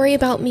need to worry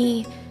about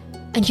me,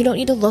 and you don't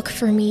need to look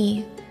for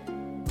me.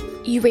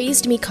 You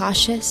raised me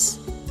cautious,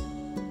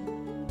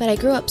 but I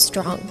grew up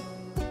strong.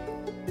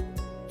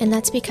 And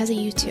that's because of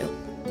you two.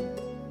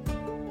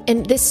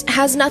 And this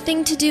has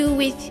nothing to do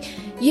with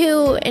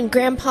you and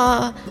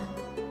Grandpa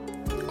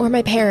or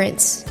my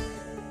parents.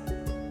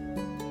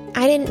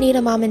 I didn't need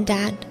a mom and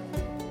dad.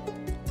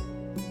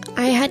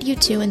 I had you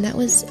two, and that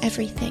was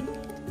everything.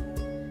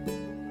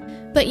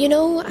 But you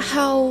know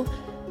how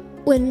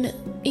when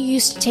you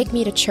used to take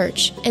me to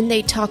church and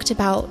they talked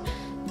about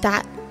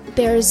that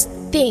there's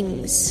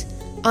things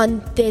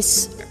on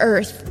this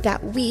earth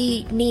that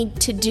we need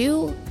to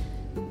do,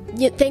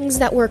 things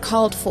that we're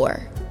called for.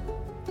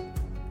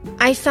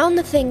 I found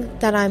the thing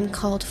that I'm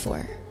called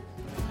for.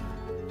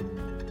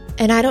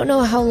 And I don't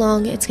know how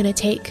long it's going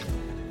to take,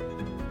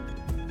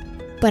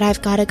 but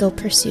I've got to go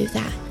pursue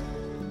that.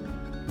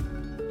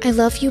 I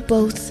love you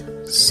both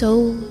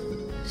so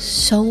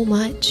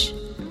much.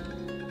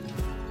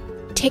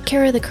 Take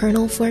care of the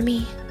Colonel for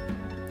me.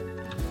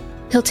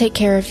 He'll take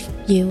care of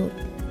you,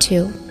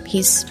 too.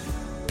 He's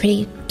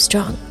pretty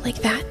strong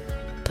like that,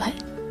 but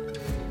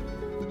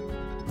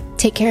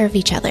take care of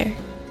each other.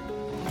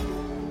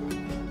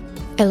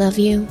 I love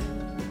you.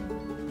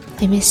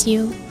 I miss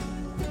you.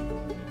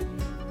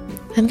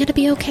 I'm gonna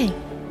be okay.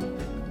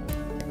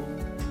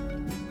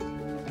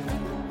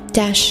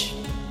 Dash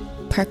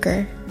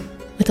Parker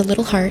with a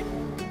little heart,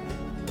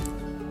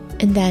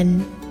 and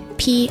then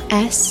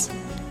P.S.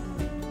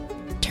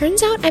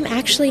 Turns out I'm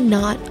actually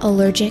not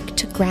allergic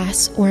to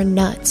grass or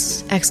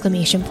nuts! !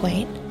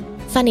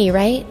 Funny,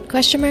 right? ?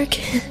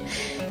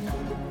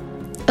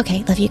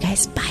 Okay, love you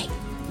guys. Bye.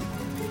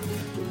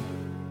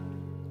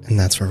 And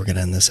that's where we're going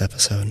to end this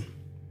episode.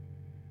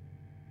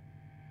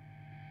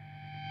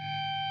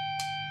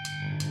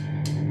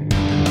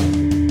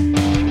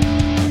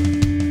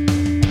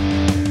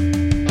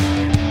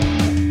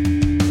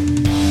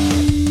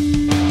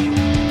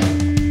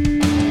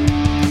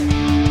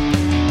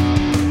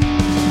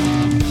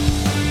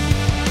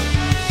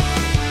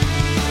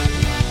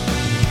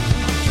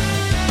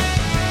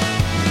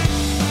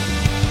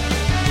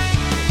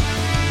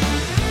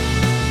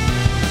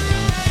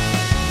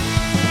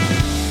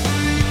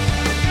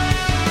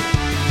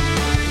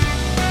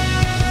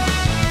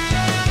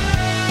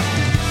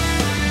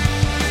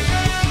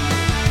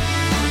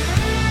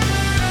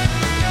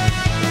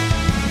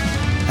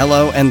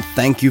 Hello, and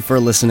thank you for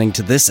listening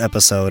to this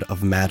episode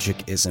of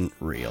Magic Isn't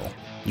Real.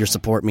 Your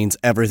support means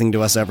everything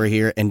to us over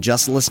here, and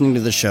just listening to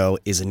the show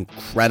is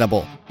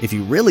incredible. If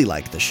you really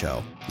like the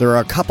show, there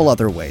are a couple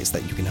other ways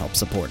that you can help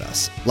support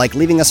us, like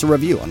leaving us a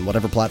review on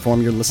whatever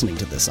platform you're listening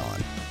to this on,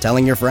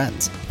 telling your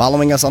friends,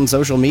 following us on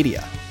social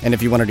media, and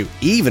if you want to do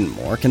even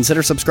more,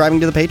 consider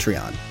subscribing to the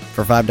Patreon.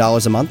 For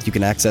 $5 a month, you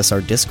can access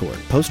our Discord,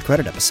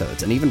 post-credit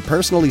episodes, and even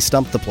personally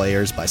stump the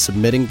players by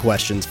submitting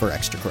questions for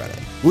extra credit.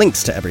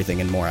 Links to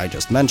everything and more I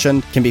just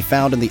mentioned can be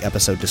found in the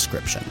episode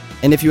description.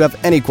 And if you have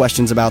any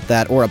questions about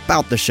that or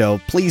about the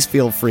show, please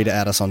feel free to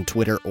add us on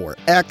Twitter or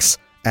X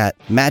at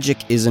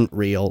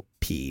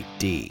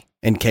MagicIsn'tRealPD.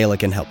 And Kayla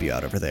can help you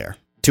out over there.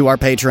 To our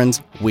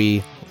patrons,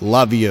 we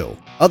love you.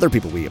 Other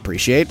people we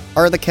appreciate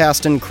are the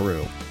cast and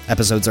crew.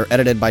 Episodes are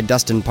edited by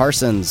Dustin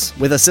Parsons,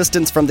 with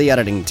assistance from the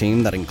editing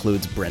team that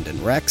includes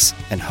Brendan Rex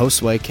and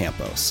Josue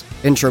Campos.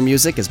 Intro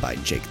music is by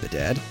Jake the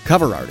Dead.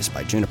 Cover art is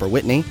by Juniper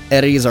Whitney.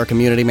 Eddie is our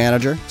community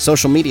manager.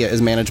 Social media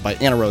is managed by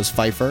Anna Rose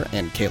Pfeiffer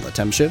and Kayla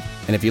Temshiv.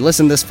 And if you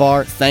listened this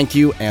far, thank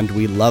you and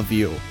we love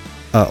you.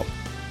 Oh,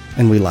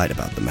 and we lied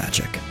about the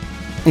magic.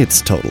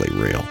 It's totally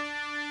real.